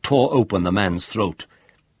that tore open the man's throat.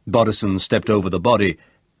 Bodison stepped over the body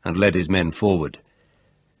and led his men forward.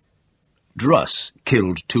 Druss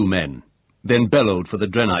killed 2 men, then bellowed for the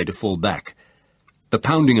Drenai to fall back. The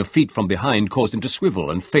pounding of feet from behind caused him to swivel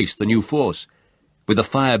and face the new force. With the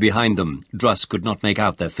fire behind them, Druss could not make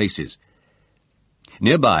out their faces.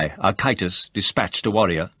 Nearby, Archytas dispatched a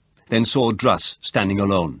warrior, then saw Druss standing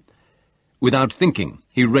alone. Without thinking,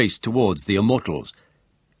 he raced towards the immortals.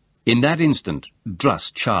 In that instant,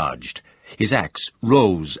 Druss charged. His axe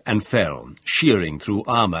rose and fell, shearing through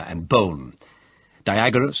armour and bone.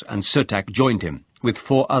 Diagoras and Surtak joined him, with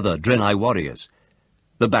 4 other Drenai warriors.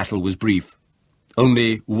 The battle was brief.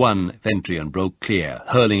 Only one Ventrian broke clear,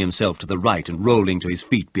 hurling himself to the right and rolling to his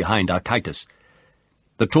feet behind Archytas.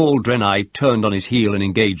 The tall Drenai turned on his heel and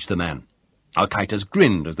engaged the man. Archytas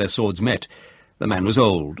grinned as their swords met. The man was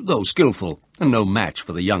old, though skillful, and no match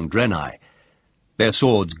for the young Drenai. Their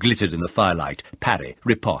swords glittered in the firelight, parry,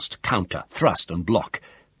 riposte, counter, thrust and block.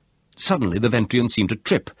 Suddenly the Ventrian seemed to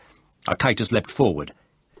trip. Archytas leapt forward.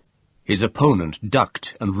 His opponent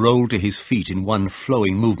ducked and rolled to his feet in one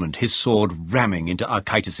flowing movement, his sword ramming into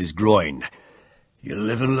Archytas's groin. "You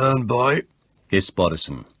live and learn, boy," hissed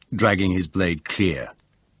Bodison, dragging his blade clear.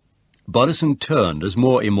 Bodison turned as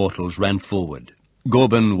more immortals ran forward.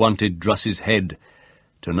 Gorbun wanted Druss's head.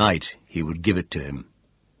 Tonight he would give it to him.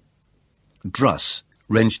 Druss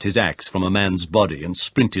wrenched his axe from a man's body and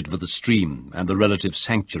sprinted for the stream and the relative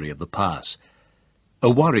sanctuary of the pass. A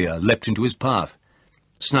warrior leapt into his path.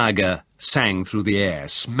 Snaga sang through the air,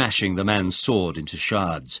 smashing the man's sword into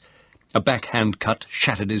shards. A backhand cut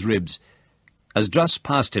shattered his ribs. As Druss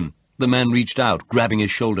passed him, the man reached out, grabbing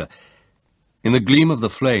his shoulder. In the gleam of the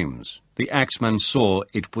flames, the axeman saw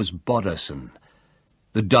it was Bodison.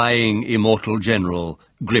 The dying immortal general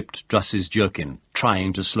gripped Druss's jerkin,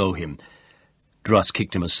 trying to slow him. Druss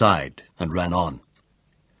kicked him aside and ran on.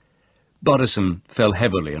 Bodison fell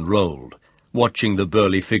heavily and rolled, watching the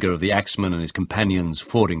burly figure of the axeman and his companions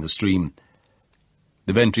fording the stream.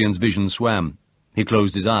 The Ventrian's vision swam. He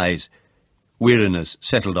closed his eyes. Weariness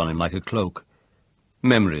settled on him like a cloak.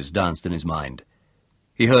 Memories danced in his mind.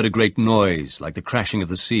 He heard a great noise like the crashing of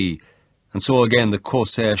the sea, and saw again the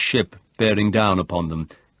corsair ship bearing down upon them,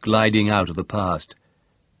 gliding out of the past.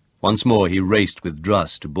 Once more he raced with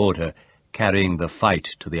Druss to board her, carrying the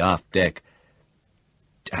fight to the aft deck.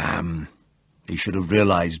 Damn! He should have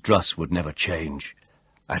realized Druss would never change.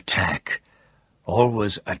 Attack!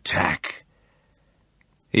 Always attack!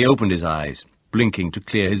 He opened his eyes, blinking to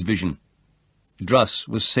clear his vision. Druss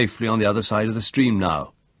was safely on the other side of the stream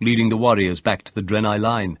now, leading the warriors back to the Drenai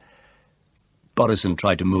line. Bodison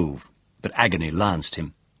tried to move, but agony lanced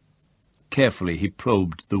him. Carefully he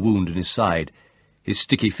probed the wound in his side, his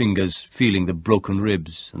sticky fingers feeling the broken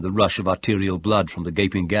ribs and the rush of arterial blood from the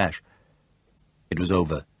gaping gash. It was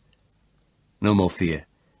over. No more fear,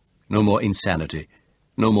 no more insanity,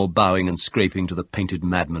 No more bowing and scraping to the painted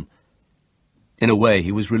madman. In a way,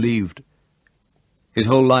 he was relieved. His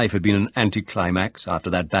whole life had been an anticlimax after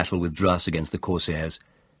that battle with Druss against the Corsairs.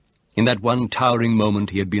 In that one towering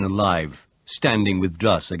moment he had been alive, standing with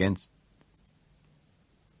Druss against...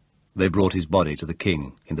 They brought his body to the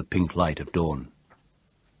king in the pink light of dawn.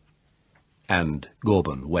 And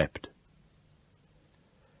Gorben wept.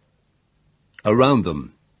 Around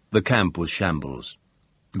them, the camp was shambles.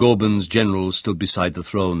 Gorben's generals stood beside the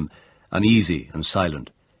throne, uneasy and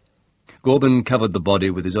silent. Gorben covered the body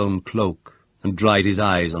with his own cloak and dried his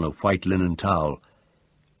eyes on a white linen towel.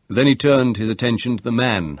 Then he turned his attention to the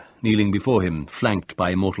man kneeling before him, flanked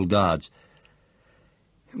by immortal guards.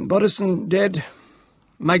 "Bodisson dead,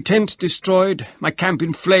 my tent destroyed, my camp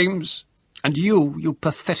in flames, and you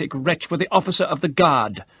pathetic wretch, were the officer of the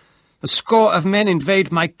guard. A score of men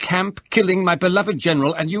invade my camp, killing my beloved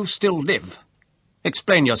general, and you still live.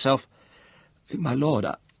 Explain yourself." "My lord,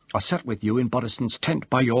 I sat with you in Bodisson's tent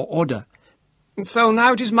by your order." "So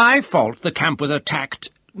now it is my fault the camp was attacked."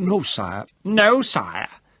 "No, sire." "No, sire,"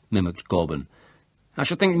 mimicked Gorben. "I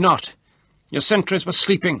should think not. Your sentries were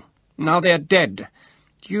sleeping. Now they are dead.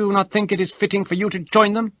 Do you not think it is fitting for you to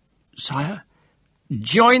join them?" "Sire?"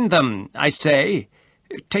 "Join them, I say.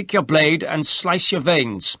 Take your blade and slice your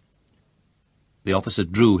veins." The officer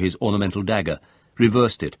drew his ornamental dagger,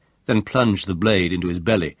 reversed it, then plunged the blade into his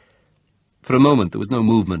belly. For a moment there was no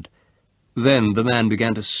movement. Then the man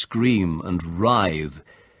began to scream and writhe.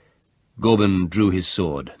 Gorben drew his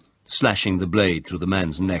sword, slashing the blade through the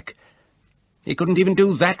man's neck. "He couldn't even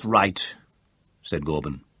do that right," said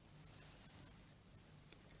Gorben.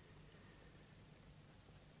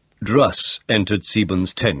 Druss entered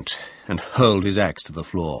Sieben's tent and hurled his axe to the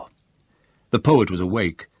floor. The poet was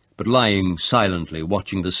awake, but lying silently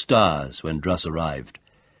watching the stars when Druss arrived.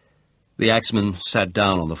 The axeman sat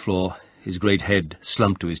down on the floor, his great head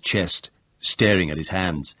slumped to his chest, staring at his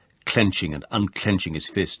hands, clenching and unclenching his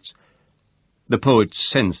fists. The poet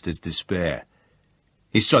sensed his despair.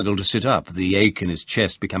 He struggled to sit up, the ache in his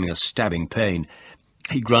chest becoming a stabbing pain.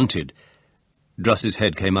 He grunted. Druss's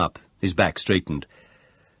head came up, his back straightened.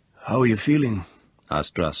 "How are you feeling?"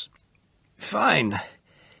 asked Druss. "Fine.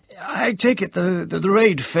 I take it the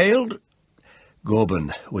raid failed?"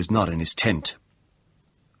 Gorben was not in his tent.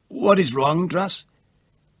 "What is wrong, Druss?"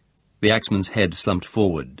 The axeman's head slumped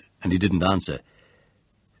forward, and he didn't answer.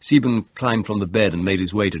 Sieben climbed from the bed and made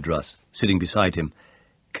his way to Druss, sitting beside him.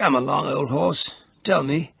 "Come along, old horse. Tell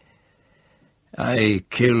me." "I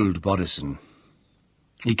killed Bodisson.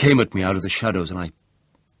 He came at me out of the shadows, and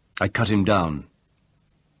I cut him down."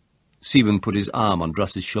 Sieben put his arm on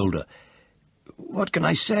Druss's shoulder. "What can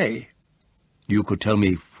I say?" "You could tell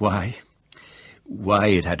me why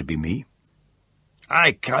it had to be me."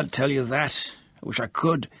 "I can't tell you that. I wish I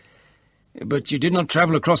could. But you did not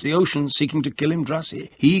travel across the ocean seeking to kill him, Druss.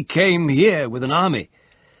 He came here with an army."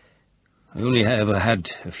 "I only ever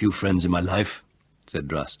had a few friends in my life," said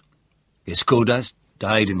Druss. "Iskodas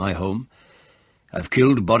died in my home. I've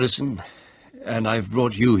killed Bodisson, and I've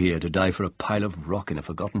brought you here to die for a pile of rock in a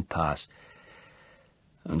forgotten pass.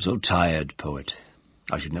 I'm so tired, poet.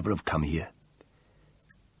 I should never have come here."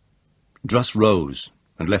 Druss rose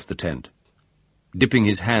and left the tent. Dipping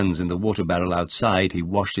his hands in the water barrel outside, he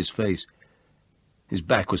washed his face. His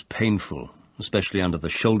back was painful, especially under the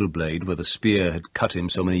shoulder blade where the spear had cut him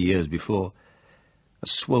so many years before. A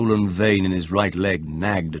swollen vein in his right leg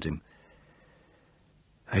nagged at him.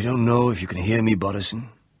 "I don't know if you can hear me, Bodisson,"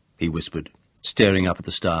 he whispered, staring up at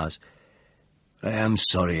the stars. "But I am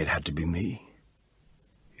sorry it had to be me.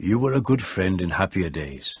 You were a good friend in happier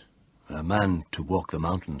days, and a man to walk the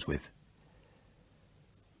mountains with."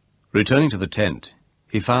 Returning to the tent,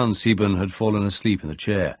 he found Sieben had fallen asleep in the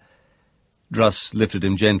chair. Druss lifted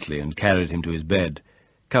him gently and carried him to his bed,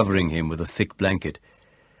 covering him with a thick blanket.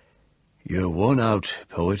 "You're worn out,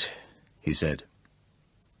 poet," he said.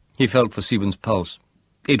 He felt for Sieben's pulse.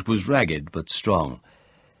 It was ragged but strong.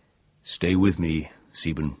 "Stay with me,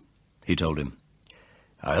 Sieben," he told him.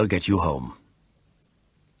 "I'll get you home."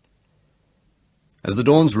 As the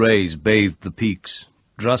dawn's rays bathed the peaks,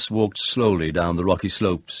 Druss walked slowly down the rocky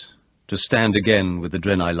slopes to stand again with the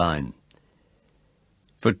Drenai line.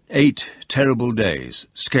 For 8 terrible days,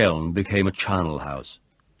 Skeln became a charnel house,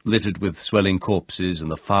 littered with swelling corpses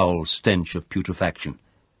and the foul stench of putrefaction.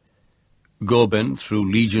 Gorben threw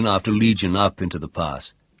legion after legion up into the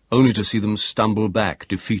pass, only to see them stumble back,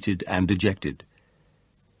 defeated and dejected.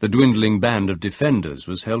 The dwindling band of defenders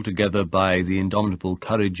was held together by the indomitable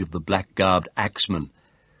courage of the black-garbed axeman,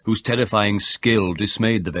 whose terrifying skill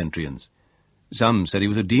dismayed the Ventrians. Some said he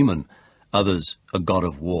was a demon, others a god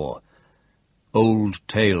of war. Old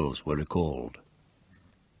tales were recalled.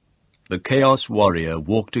 the Chaos Warrior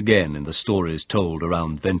walked again in the stories told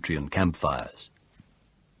around Ventrian campfires.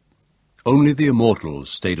 Only the Immortals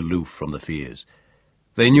stayed aloof from the fears.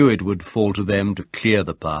 They knew it would fall to them to clear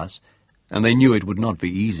the pass, and they knew it would not be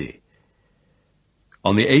easy.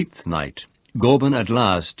 On the 8th night, Gorban at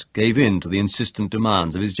last gave in to the insistent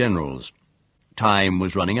demands of his generals. Time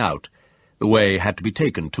was running out. The way had to be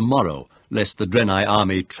taken tomorrow, lest the Drenai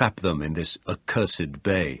army trap them in this accursed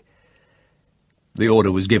bay. The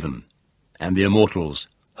order was given, and the Immortals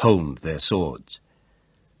honed their swords.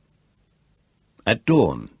 At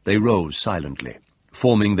dawn they rose silently,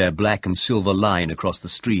 forming their black and silver line across the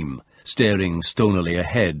stream, staring stonily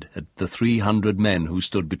ahead at the 300 men who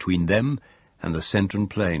stood between them and the Centran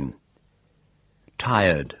plain.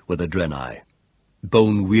 Tired were the Drenai,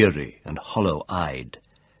 bone-weary and hollow-eyed.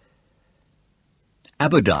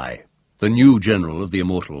 Abadai, the new general of the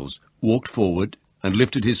Immortals, walked forward and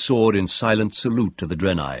lifted his sword in silent salute to the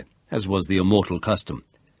Drenai, as was the immortal custom.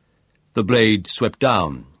 The blade swept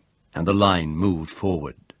down, and the line moved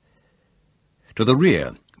forward. To the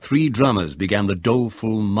rear, 3 drummers began the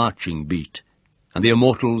doleful marching beat, and the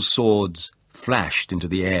Immortals' swords flashed into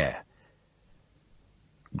the air.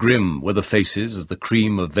 Grim were the faces as the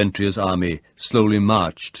cream of Ventria's army slowly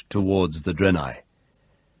marched towards the Drenai.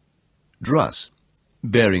 Druss,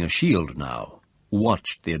 bearing a shield now,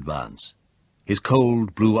 watched the advance, his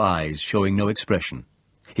cold blue eyes showing no expression,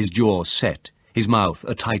 his jaw set, his mouth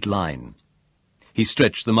a tight line. He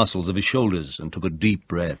stretched the muscles of his shoulders and took a deep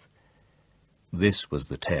breath. This was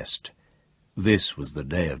the test. This was the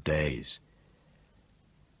day of days.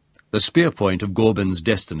 The spear point of Gorban's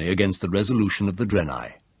destiny against the resolution of the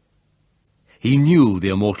Drenai. He knew the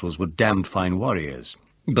Immortals were damned fine warriors,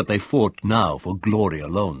 but they fought now for glory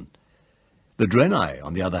alone. The Drenai,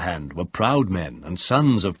 on the other hand, were proud men and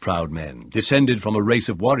sons of proud men, descended from a race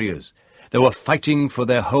of warriors. They were fighting for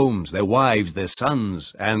their homes, their wives, their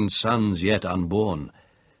sons, and sons yet unborn,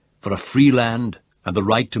 for a free land and the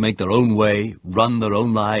right to make their own way, run their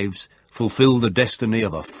own lives, fulfill the destiny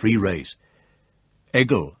of a free race.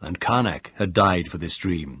 Egil and Karnak had died for this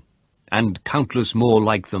dream, and countless more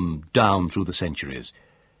like them down through the centuries.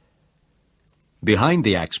 Behind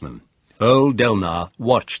the axemen, Earl Delnar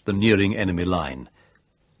watched the nearing enemy line.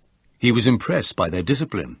 He was impressed by their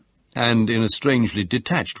discipline, and in a strangely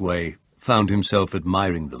detached way found himself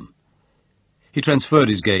admiring them. He transferred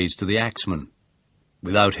his gaze to the axeman.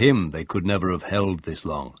 Without him they could never have held this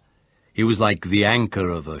long. He was like the anchor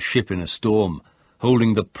of a ship in a storm,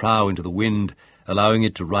 holding the prow into the wind, allowing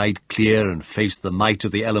it to ride clear and face the might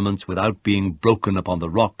of the elements without being broken upon the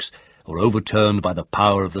rocks or overturned by the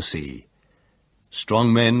power of the sea.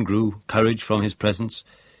 Strong men grew courage from his presence,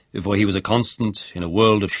 for he was a constant in a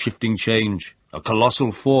world of shifting change, a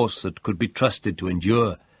colossal force that could be trusted to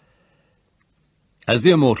endure. As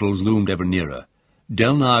the Immortals loomed ever nearer,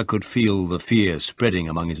 Delnar could feel the fear spreading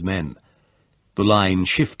among his men. The line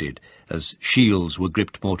shifted as shields were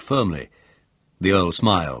gripped more firmly. The Earl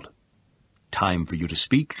smiled. "Time for you to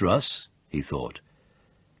speak, Druss," he thought.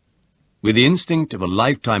 With the instinct of a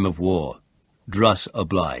lifetime of war, Druss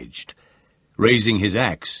obliged. Raising his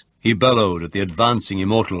axe, he bellowed at the advancing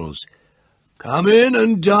Immortals. "Come in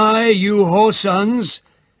and die, you whoresons!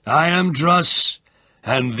 I am Druss,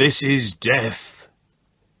 and this is death."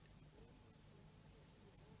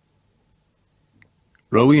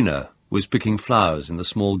 Rowena was picking flowers in the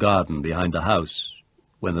small garden behind the house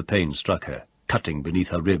when the pain struck her, cutting beneath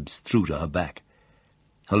her ribs through to her back.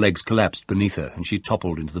 Her legs collapsed beneath her, and she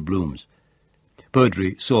toppled into the blooms.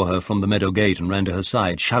 Perdri saw her from the meadow gate and ran to her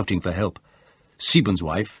side, shouting for help. Sieben's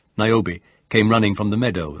wife, Niobe, came running from the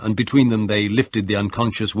meadow, and between them they lifted the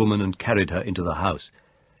unconscious woman and carried her into the house.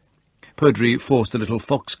 Perdri forced a little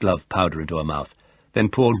foxglove powder into her mouth, then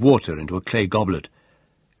poured water into a clay goblet.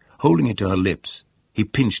 Holding it to her lips, he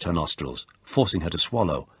pinched her nostrils, forcing her to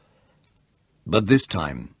swallow. But this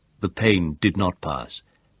time the pain did not pass,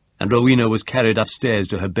 and Rowena was carried upstairs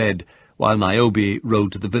to her bed, while Niobe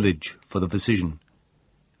rode to the village for the physician.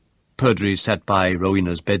 Perdri sat by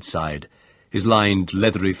Rowena's bedside, his lined,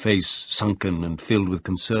 leathery face sunken and filled with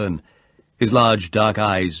concern, his large dark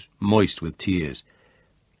eyes moist with tears.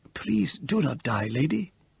 "Please do not die,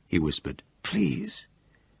 lady," he whispered. "Please."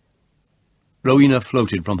 Rowena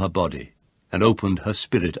floated from her body and opened her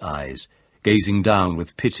spirit eyes, gazing down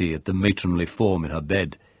with pity at the matronly form in her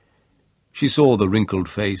bed. She saw the wrinkled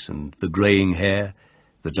face and the greying hair,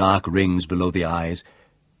 the dark rings below the eyes.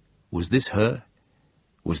 Was this her?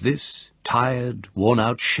 Was this tired,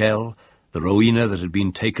 worn-out shell the Rowena that had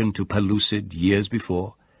been taken to Pellucid years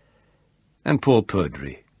before? And poor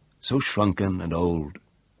Perdri, so shrunken and old,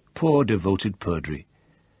 poor devoted Perdri.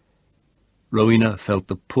 Rowena felt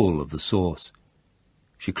the pull of the source.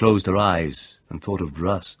 She closed her eyes and thought of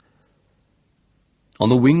Druss. On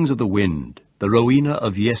the wings of the wind, the Rowena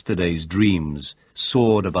of yesterday's dreams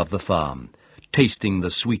soared above the farm, tasting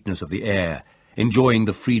the sweetness of the air, enjoying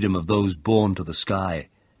the freedom of those born to the sky.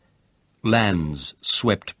 Lands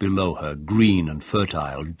swept below her, green and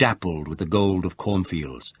fertile, dappled with the gold of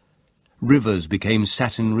cornfields. Rivers became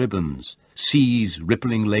satin ribbons, seas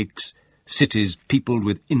rippling lakes, cities peopled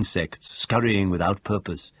with insects scurrying without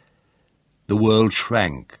purpose. The world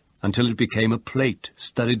shrank until it became a plate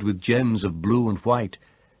studded with gems of blue and white,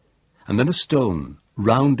 and then a stone,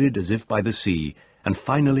 rounded as if by the sea, and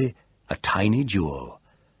finally a tiny jewel.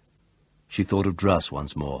 She thought of Druss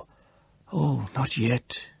once more. "Oh, not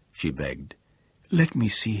yet," she begged. "Let me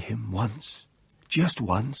see him once, just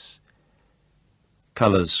once."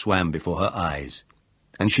 Colours swam before her eyes,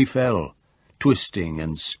 and she fell, twisting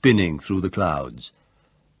and spinning through the clouds.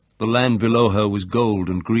 The land below her was gold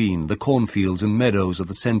and green, the cornfields and meadows of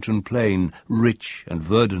the Centran plain rich and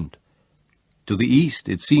verdant. To the east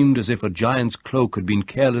it seemed as if a giant's cloak had been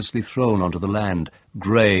carelessly thrown onto the land,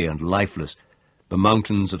 grey and lifeless, the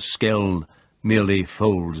mountains of Skeln merely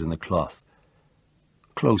folds in the cloth.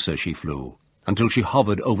 Closer she flew, until she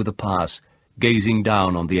hovered over the pass, gazing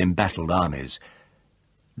down on the embattled armies.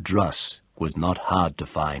 Druss was not hard to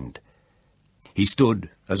find. He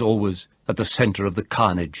stood, as always, at the centre of the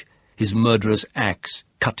carnage, his murderous axe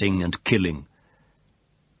cutting and killing.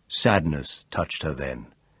 Sadness touched her then,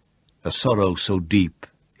 a sorrow so deep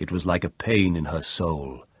it was like a pain in her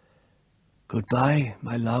soul. "Goodbye,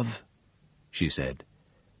 my love," she said,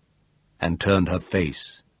 and turned her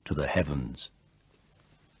face to the heavens.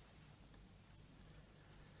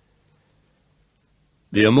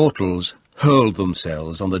 The Immortals hurled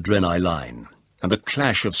themselves on the Drenai line, and a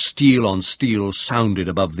clash of steel on steel sounded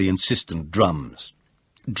above the insistent drums.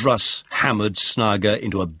 Druss hammered Snaga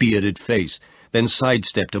into a bearded face, then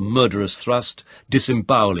sidestepped a murderous thrust,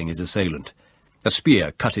 disemboweling his assailant. A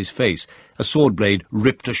spear cut his face, a sword blade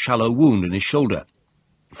ripped a shallow wound in his shoulder.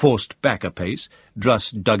 Forced back a pace,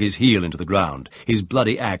 Druss dug his heel into the ground, his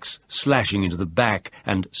bloody axe slashing into the back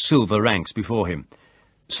and silver ranks before him.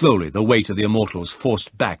 Slowly the weight of the Immortals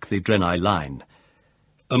forced back the Drenai line.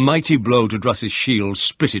 A mighty blow to Druss's shield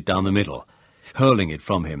split it down the middle. Hurling it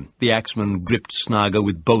from him, the axeman gripped Snaga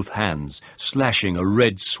with both hands, slashing a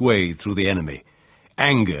red swathe through the enemy.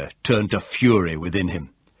 Anger turned to fury within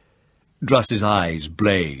him. Druss's eyes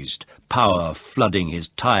blazed, power flooding his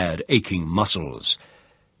tired, aching muscles.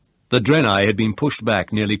 The Drenai had been pushed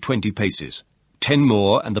back nearly 20 paces. 10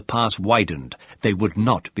 more, and the pass widened. They would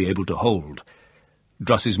not be able to hold.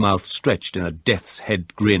 Druss's mouth stretched in a death's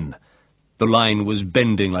head grin. The line was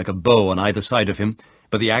bending like a bow on either side of him,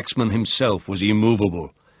 but the axeman himself was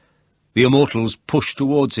immovable. The Immortals pushed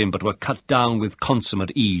towards him, but were cut down with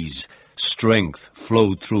consummate ease. Strength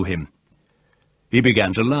flowed through him. He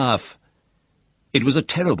began to laugh. It was a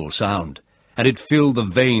terrible sound, and it filled the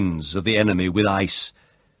veins of the enemy with ice.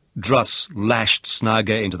 Druss lashed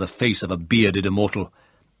Snaga into the face of a bearded Immortal.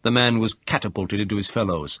 The man was catapulted into his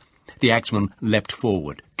fellows. The axeman leapt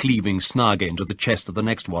forward, cleaving Snaga into the chest of the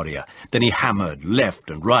next warrior. Then he hammered left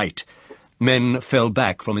and right. Men fell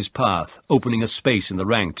back from his path, opening a space in the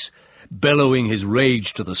ranks. Bellowing his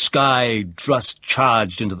rage to the sky, Druss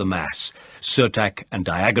charged into the mass. Surtak and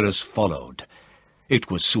Diagoras followed. It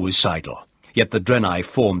was suicidal, yet the Drenai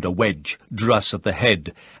formed a wedge, Druss at the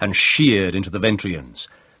head, and sheared into the Ventrians.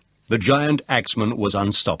 The giant axeman was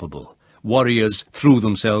unstoppable. Warriors threw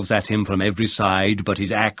themselves at him from every side, but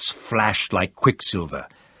his axe flashed like quicksilver.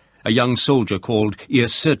 A young soldier called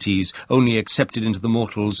Earcertes, only accepted into the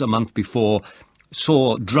Mortals a month before,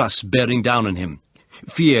 saw Druss bearing down on him.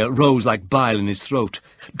 Fear rose like bile in his throat.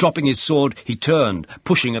 Dropping his sword, he turned,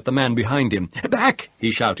 pushing at the man behind him. "Back!"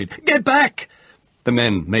 he shouted. "Get back!" The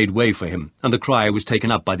men made way for him, and the cry was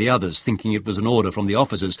taken up by the others, thinking it was an order from the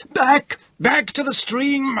officers. "Back! Back to the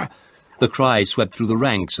stream!" The cry swept through the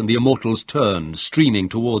ranks, and the Immortals turned, streaming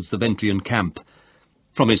towards the Ventrian camp.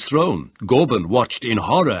 From his throne, Gorban watched in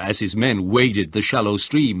horror as his men waded the shallow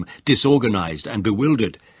stream, disorganized and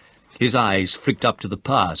bewildered. His eyes flicked up to the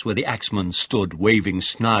pass where the axeman stood, waving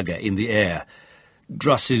Snaga in the air.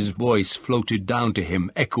 Druss's voice floated down to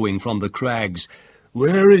him, echoing from the crags.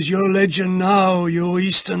 "Where is your legend now, you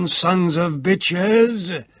eastern sons of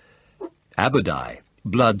bitches?" Abadai,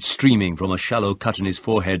 blood streaming from a shallow cut in his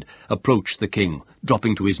forehead, approached the king,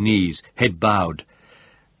 dropping to his knees, head bowed.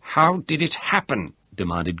 "How did it happen?"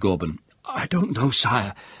 demanded Gorban. "I don't know,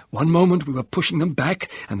 sire. One moment we were pushing them back,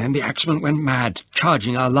 and then the axeman went mad,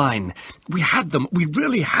 charging our line. We had them, we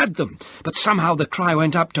really had them, but somehow the cry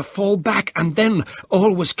went up to fall back, and then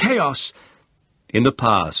all was chaos." In the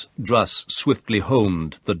pass, Druss swiftly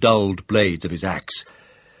honed the dulled blades of his axe.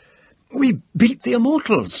 "We beat the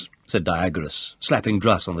Immortals," said Diagoras, slapping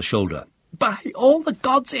Druss on the shoulder. "By all the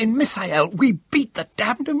gods in Misael, we beat the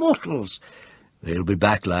damned Immortals." "They'll be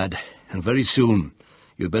back, lad, and very soon.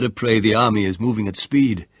 You'd better pray the army is moving at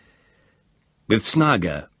speed." With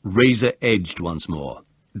Snaga razor-edged once more,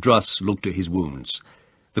 Druss looked to his wounds.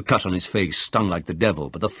 The cut on his face stung like the devil,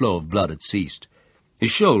 but the flow of blood had ceased.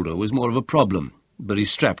 His shoulder was more of a problem, but he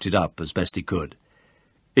strapped it up as best he could.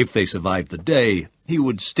 If they survived the day, he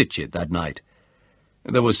would stitch it that night.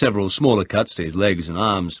 There were several smaller cuts to his legs and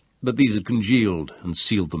arms, but these had congealed and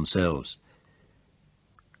sealed themselves.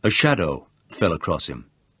 A shadow fell across him.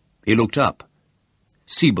 He looked up.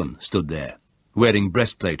 Sieben stood there, wearing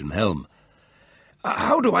breastplate and helm.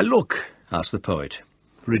 "How do I look?" asked the poet.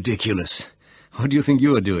 "Ridiculous. What do you think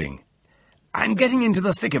you are doing?" "I'm getting into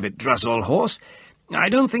the thick of it, Druss, old horse. I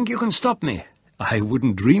don't think you can stop me." "I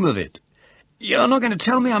wouldn't dream of it." "You're not going to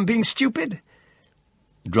tell me I'm being stupid?"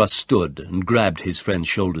 Druss stood and grabbed his friend's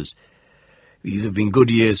shoulders. "These have been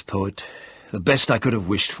good years, poet. The best I could have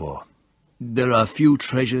wished for. There are few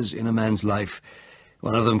treasures in a man's life.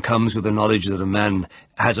 One of them comes with the knowledge that a man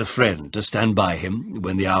has a friend to stand by him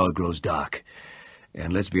when the hour grows dark.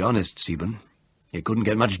 And let's be honest, Sieben, it couldn't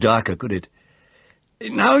get much darker, could it?"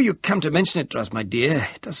 "Now you come to mention it, Druss, my dear,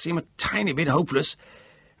 it does seem a tiny bit hopeless."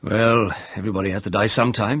 "Well, everybody has to die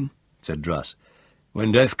sometime," said Druss.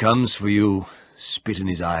 "When death comes for you, spit in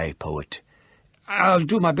his eye, poet." "I'll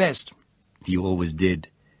do my best." "You always did."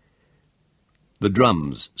 The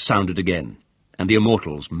drums sounded again, and the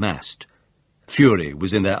Immortals massed. Fury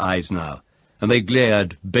was in their eyes now, and they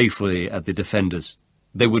glared balefully at the defenders.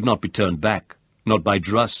 They would not be turned back, not by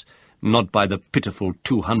Druss, not by the pitiful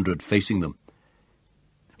 200 facing them.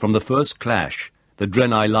 From the first clash, the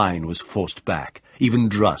Drenai line was forced back. Even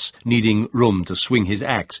Druss, needing room to swing his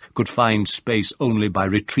axe, could find space only by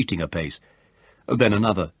retreating a pace. Then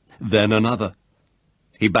another, then another.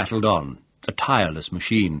 He battled on, a tireless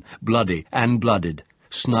machine, bloody and blooded,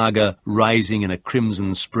 Snaga rising in a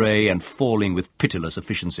crimson spray and falling with pitiless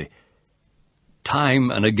efficiency.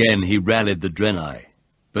 Time and again he rallied the Drenai,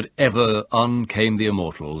 but ever on came the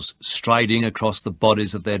Immortals, striding across the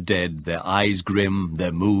bodies of their dead, their eyes grim,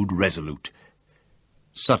 their mood resolute.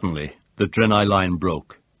 Suddenly, the Drenai line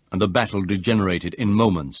broke, and the battle degenerated in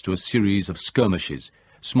moments to a series of skirmishes,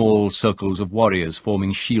 small circles of warriors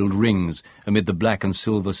forming shield rings amid the black and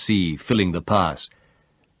silver sea filling the pass.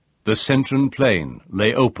 The Centran plain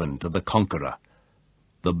lay open to the conqueror.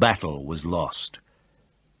 The battle was lost.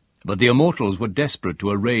 But the Immortals were desperate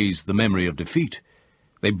to erase the memory of defeat.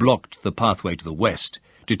 They blocked the pathway to the west,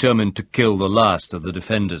 determined to kill the last of the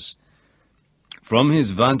defenders. From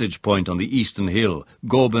his vantage point on the eastern hill,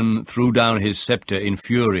 Gorban threw down his sceptre in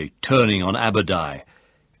fury, turning on Abadai.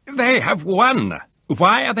 "They have won!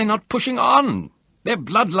 Why are they not pushing on? Their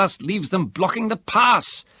bloodlust leaves them blocking the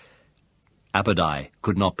pass." Abadai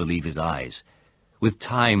could not believe his eyes. With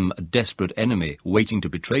time a desperate enemy waiting to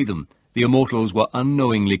betray them, the Immortals were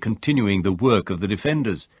unknowingly continuing the work of the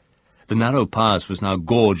defenders. The narrow pass was now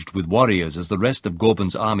gorged with warriors as the rest of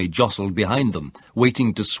Gorban's army jostled behind them,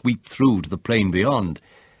 waiting to sweep through to the plain beyond.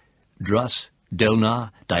 Druss,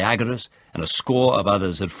 Delnar, Diagoras, and a score of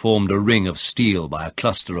others had formed a ring of steel by a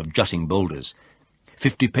cluster of jutting boulders.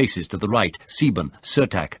 50 paces to the right, Sieben,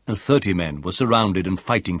 Surtak, and 30 men were surrounded and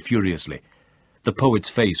fighting furiously. The poet's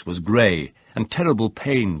face was grey, and terrible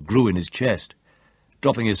pain grew in his chest.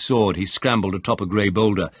 Dropping his sword, he scrambled atop a grey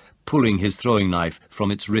boulder, pulling his throwing knife from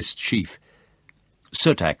its wrist sheath.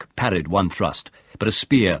 Surtak parried one thrust, but a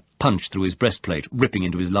spear punched through his breastplate, ripping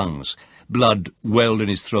into his lungs. Blood welled in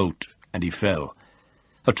his throat, and he fell.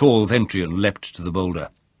 A tall Ventrian leapt to the boulder.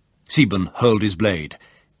 Sieben hurled his blade.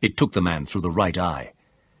 It took the man through the right eye.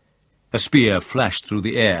 A spear flashed through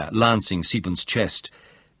the air, lancing Sieben's chest.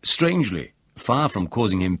 Strangely, far from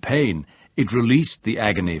causing him pain, it released the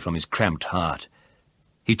agony from his cramped heart.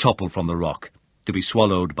 He toppled from the rock, to be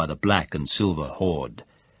swallowed by the black and silver horde.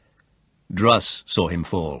 Druss saw him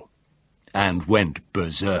fall, and went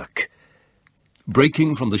berserk.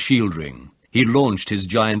 Breaking from the shield ring, he launched his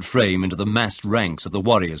giant frame into the massed ranks of the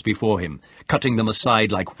warriors before him, cutting them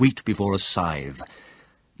aside like wheat before a scythe.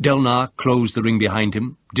 Delnar closed the ring behind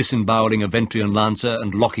him, disemboweling a Ventrian lancer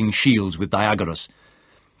and locking shields with Diagoras.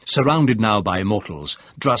 Surrounded now by Immortals,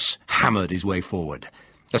 Druss hammered his way forward.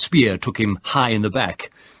 A spear took him high in the back.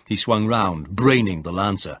 He swung round, braining the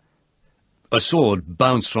lancer. A sword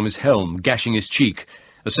bounced from his helm, gashing his cheek.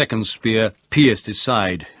 A second spear pierced his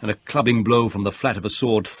side, and a clubbing blow from the flat of a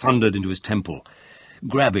sword thundered into his temple.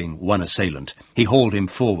 Grabbing one assailant, he hauled him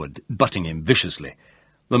forward, butting him viciously.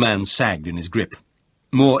 The man sagged in his grip.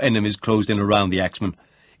 More enemies closed in around the axeman.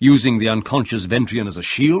 Using the unconscious Ventrian as a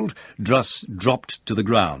shield, Druss dropped to the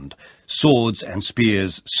ground. Swords and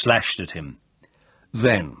spears slashed at him.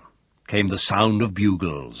 Then came the sound of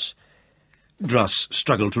bugles. Druss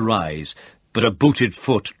struggled to rise, but a booted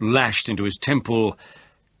foot lashed into his temple,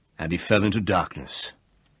 and he fell into darkness.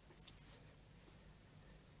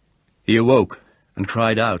 He awoke and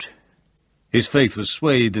cried out. His face was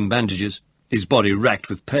swathed in bandages, his body racked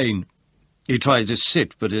with pain. He tried to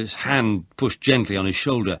sit, but his hand pushed gently on his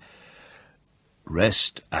shoulder.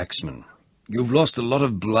 "Rest, axeman. You've lost a lot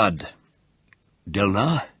of blood."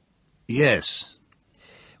 "Delnar?" "Yes.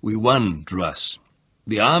 We won, Druss.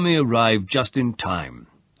 The army arrived just in time.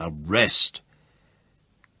 Now rest."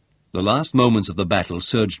 The last moments of the battle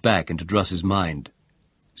surged back into Druss's mind.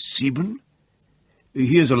 "Sieben?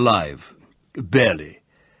 He is alive. Barely.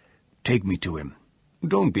 Take me to him.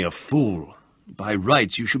 Don't be a fool. By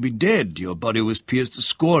rights you should be dead. Your body was pierced a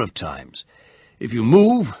score of times. If you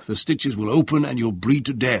move, the stitches will open and you'll bleed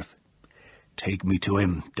to death. Take me to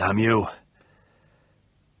him, damn you."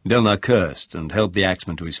 Delnar cursed and helped the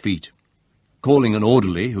axeman to his feet. Calling an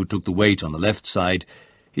orderly who took the weight on the left side,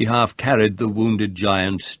 he half-carried the wounded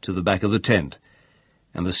giant to the back of the tent,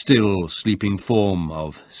 and the still, sleeping form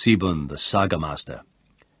of Sieben, the saga-master.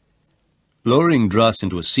 Lowering Druss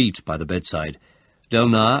into a seat by the bedside,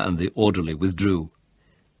 Delnar and the orderly withdrew.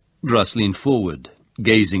 Druss leaned forward,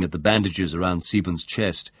 gazing at the bandages around Sieben's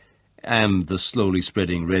chest and the slowly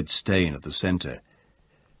spreading red stain at the centre.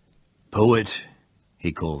 "Poet,"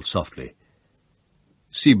 he called softly.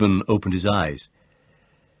 Sieben opened his eyes.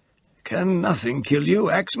 "Can nothing kill you,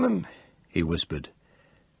 axeman?" he whispered.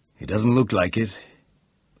 "It doesn't look like it."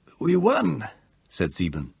 "We won," said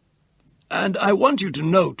Sieben. "And I want you to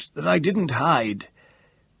note that I didn't hide."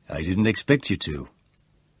 "I didn't expect you to."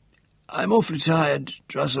 "I'm awfully tired,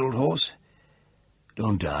 Druss, old horse."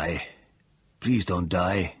 "Don't die. Please don't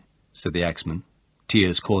die," said the axeman,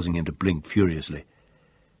 tears causing him to blink furiously.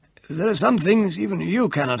 "There are some things even you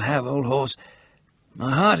cannot have, old horse.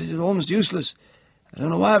 My heart is almost useless. I don't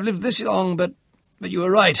know why I've lived this long, but you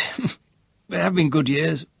were right. They have been good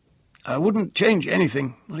years. I wouldn't change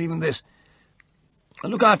anything, not even this. I'll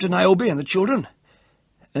look after Niobe and the children,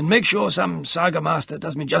 and make sure some saga master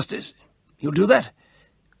does me justice. You'll do that?"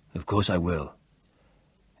 "Of course I will."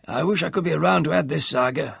 "I wish I could be around to add this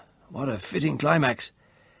saga. What a fitting climax."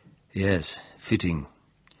 "Yes, fitting.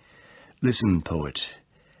 Listen, poet.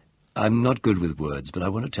 I'm not good with words, but I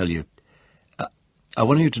want to tell you. I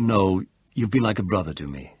want you to know you've been like a brother to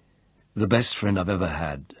me. The best friend I've ever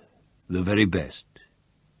had. The very best.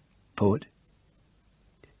 Poet?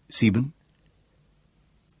 Sieben?"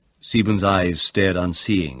 Sieben's eyes stared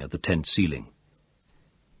unseeing at the tent ceiling.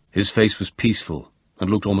 His face was peaceful and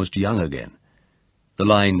looked almost young again. The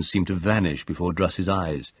lines seemed to vanish before Druss's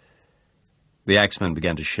eyes. The axeman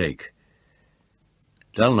began to shake.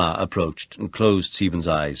 Delnar approached and closed Sieben's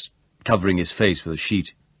eyes, covering his face with a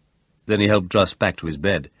sheet. Then he helped Druss back to his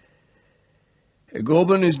bed.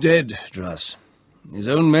 "Gorben is dead, Druss. His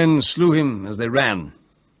own men slew him as they ran.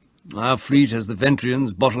 Our fleet has the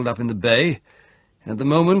Ventrians bottled up in the bay. At the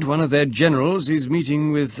moment, one of their generals is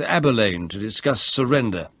meeting with Aberlane to discuss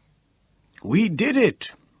surrender. We did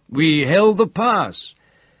it. We held the pass.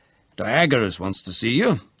 Diagoras wants to see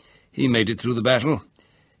you. He made it through the battle.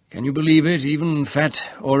 Can you believe it? Even fat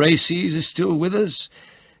Oraces is still with us.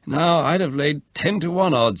 Now, I'd have laid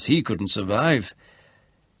 10-1 odds he couldn't survive."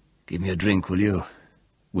 "Give me a drink, will you?"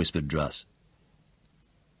 whispered Druss.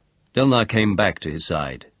 Delnar came back to his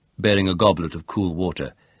side, bearing a goblet of cool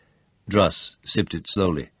water. Druss sipped it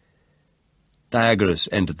slowly. Diagoras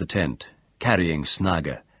entered the tent, carrying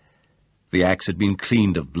Snaga. The axe had been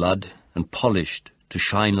cleaned of blood and polished to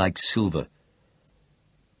shine like silver.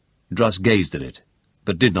 Druss gazed at it,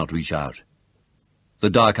 but did not reach out. The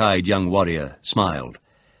dark-eyed young warrior smiled.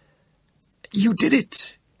 "You did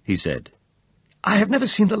it," he said. "I have never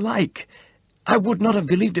seen the like. I would not have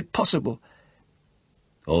believed it possible."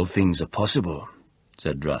 "All things are possible,"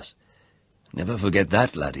 said Druss. "Never forget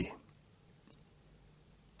that, laddie."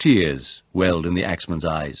 Tears welled in the axeman's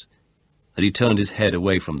eyes, and he turned his head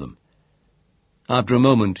away from them. After a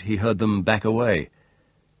moment he heard them back away.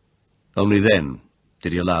 Only then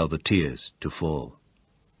did he allow the tears to fall.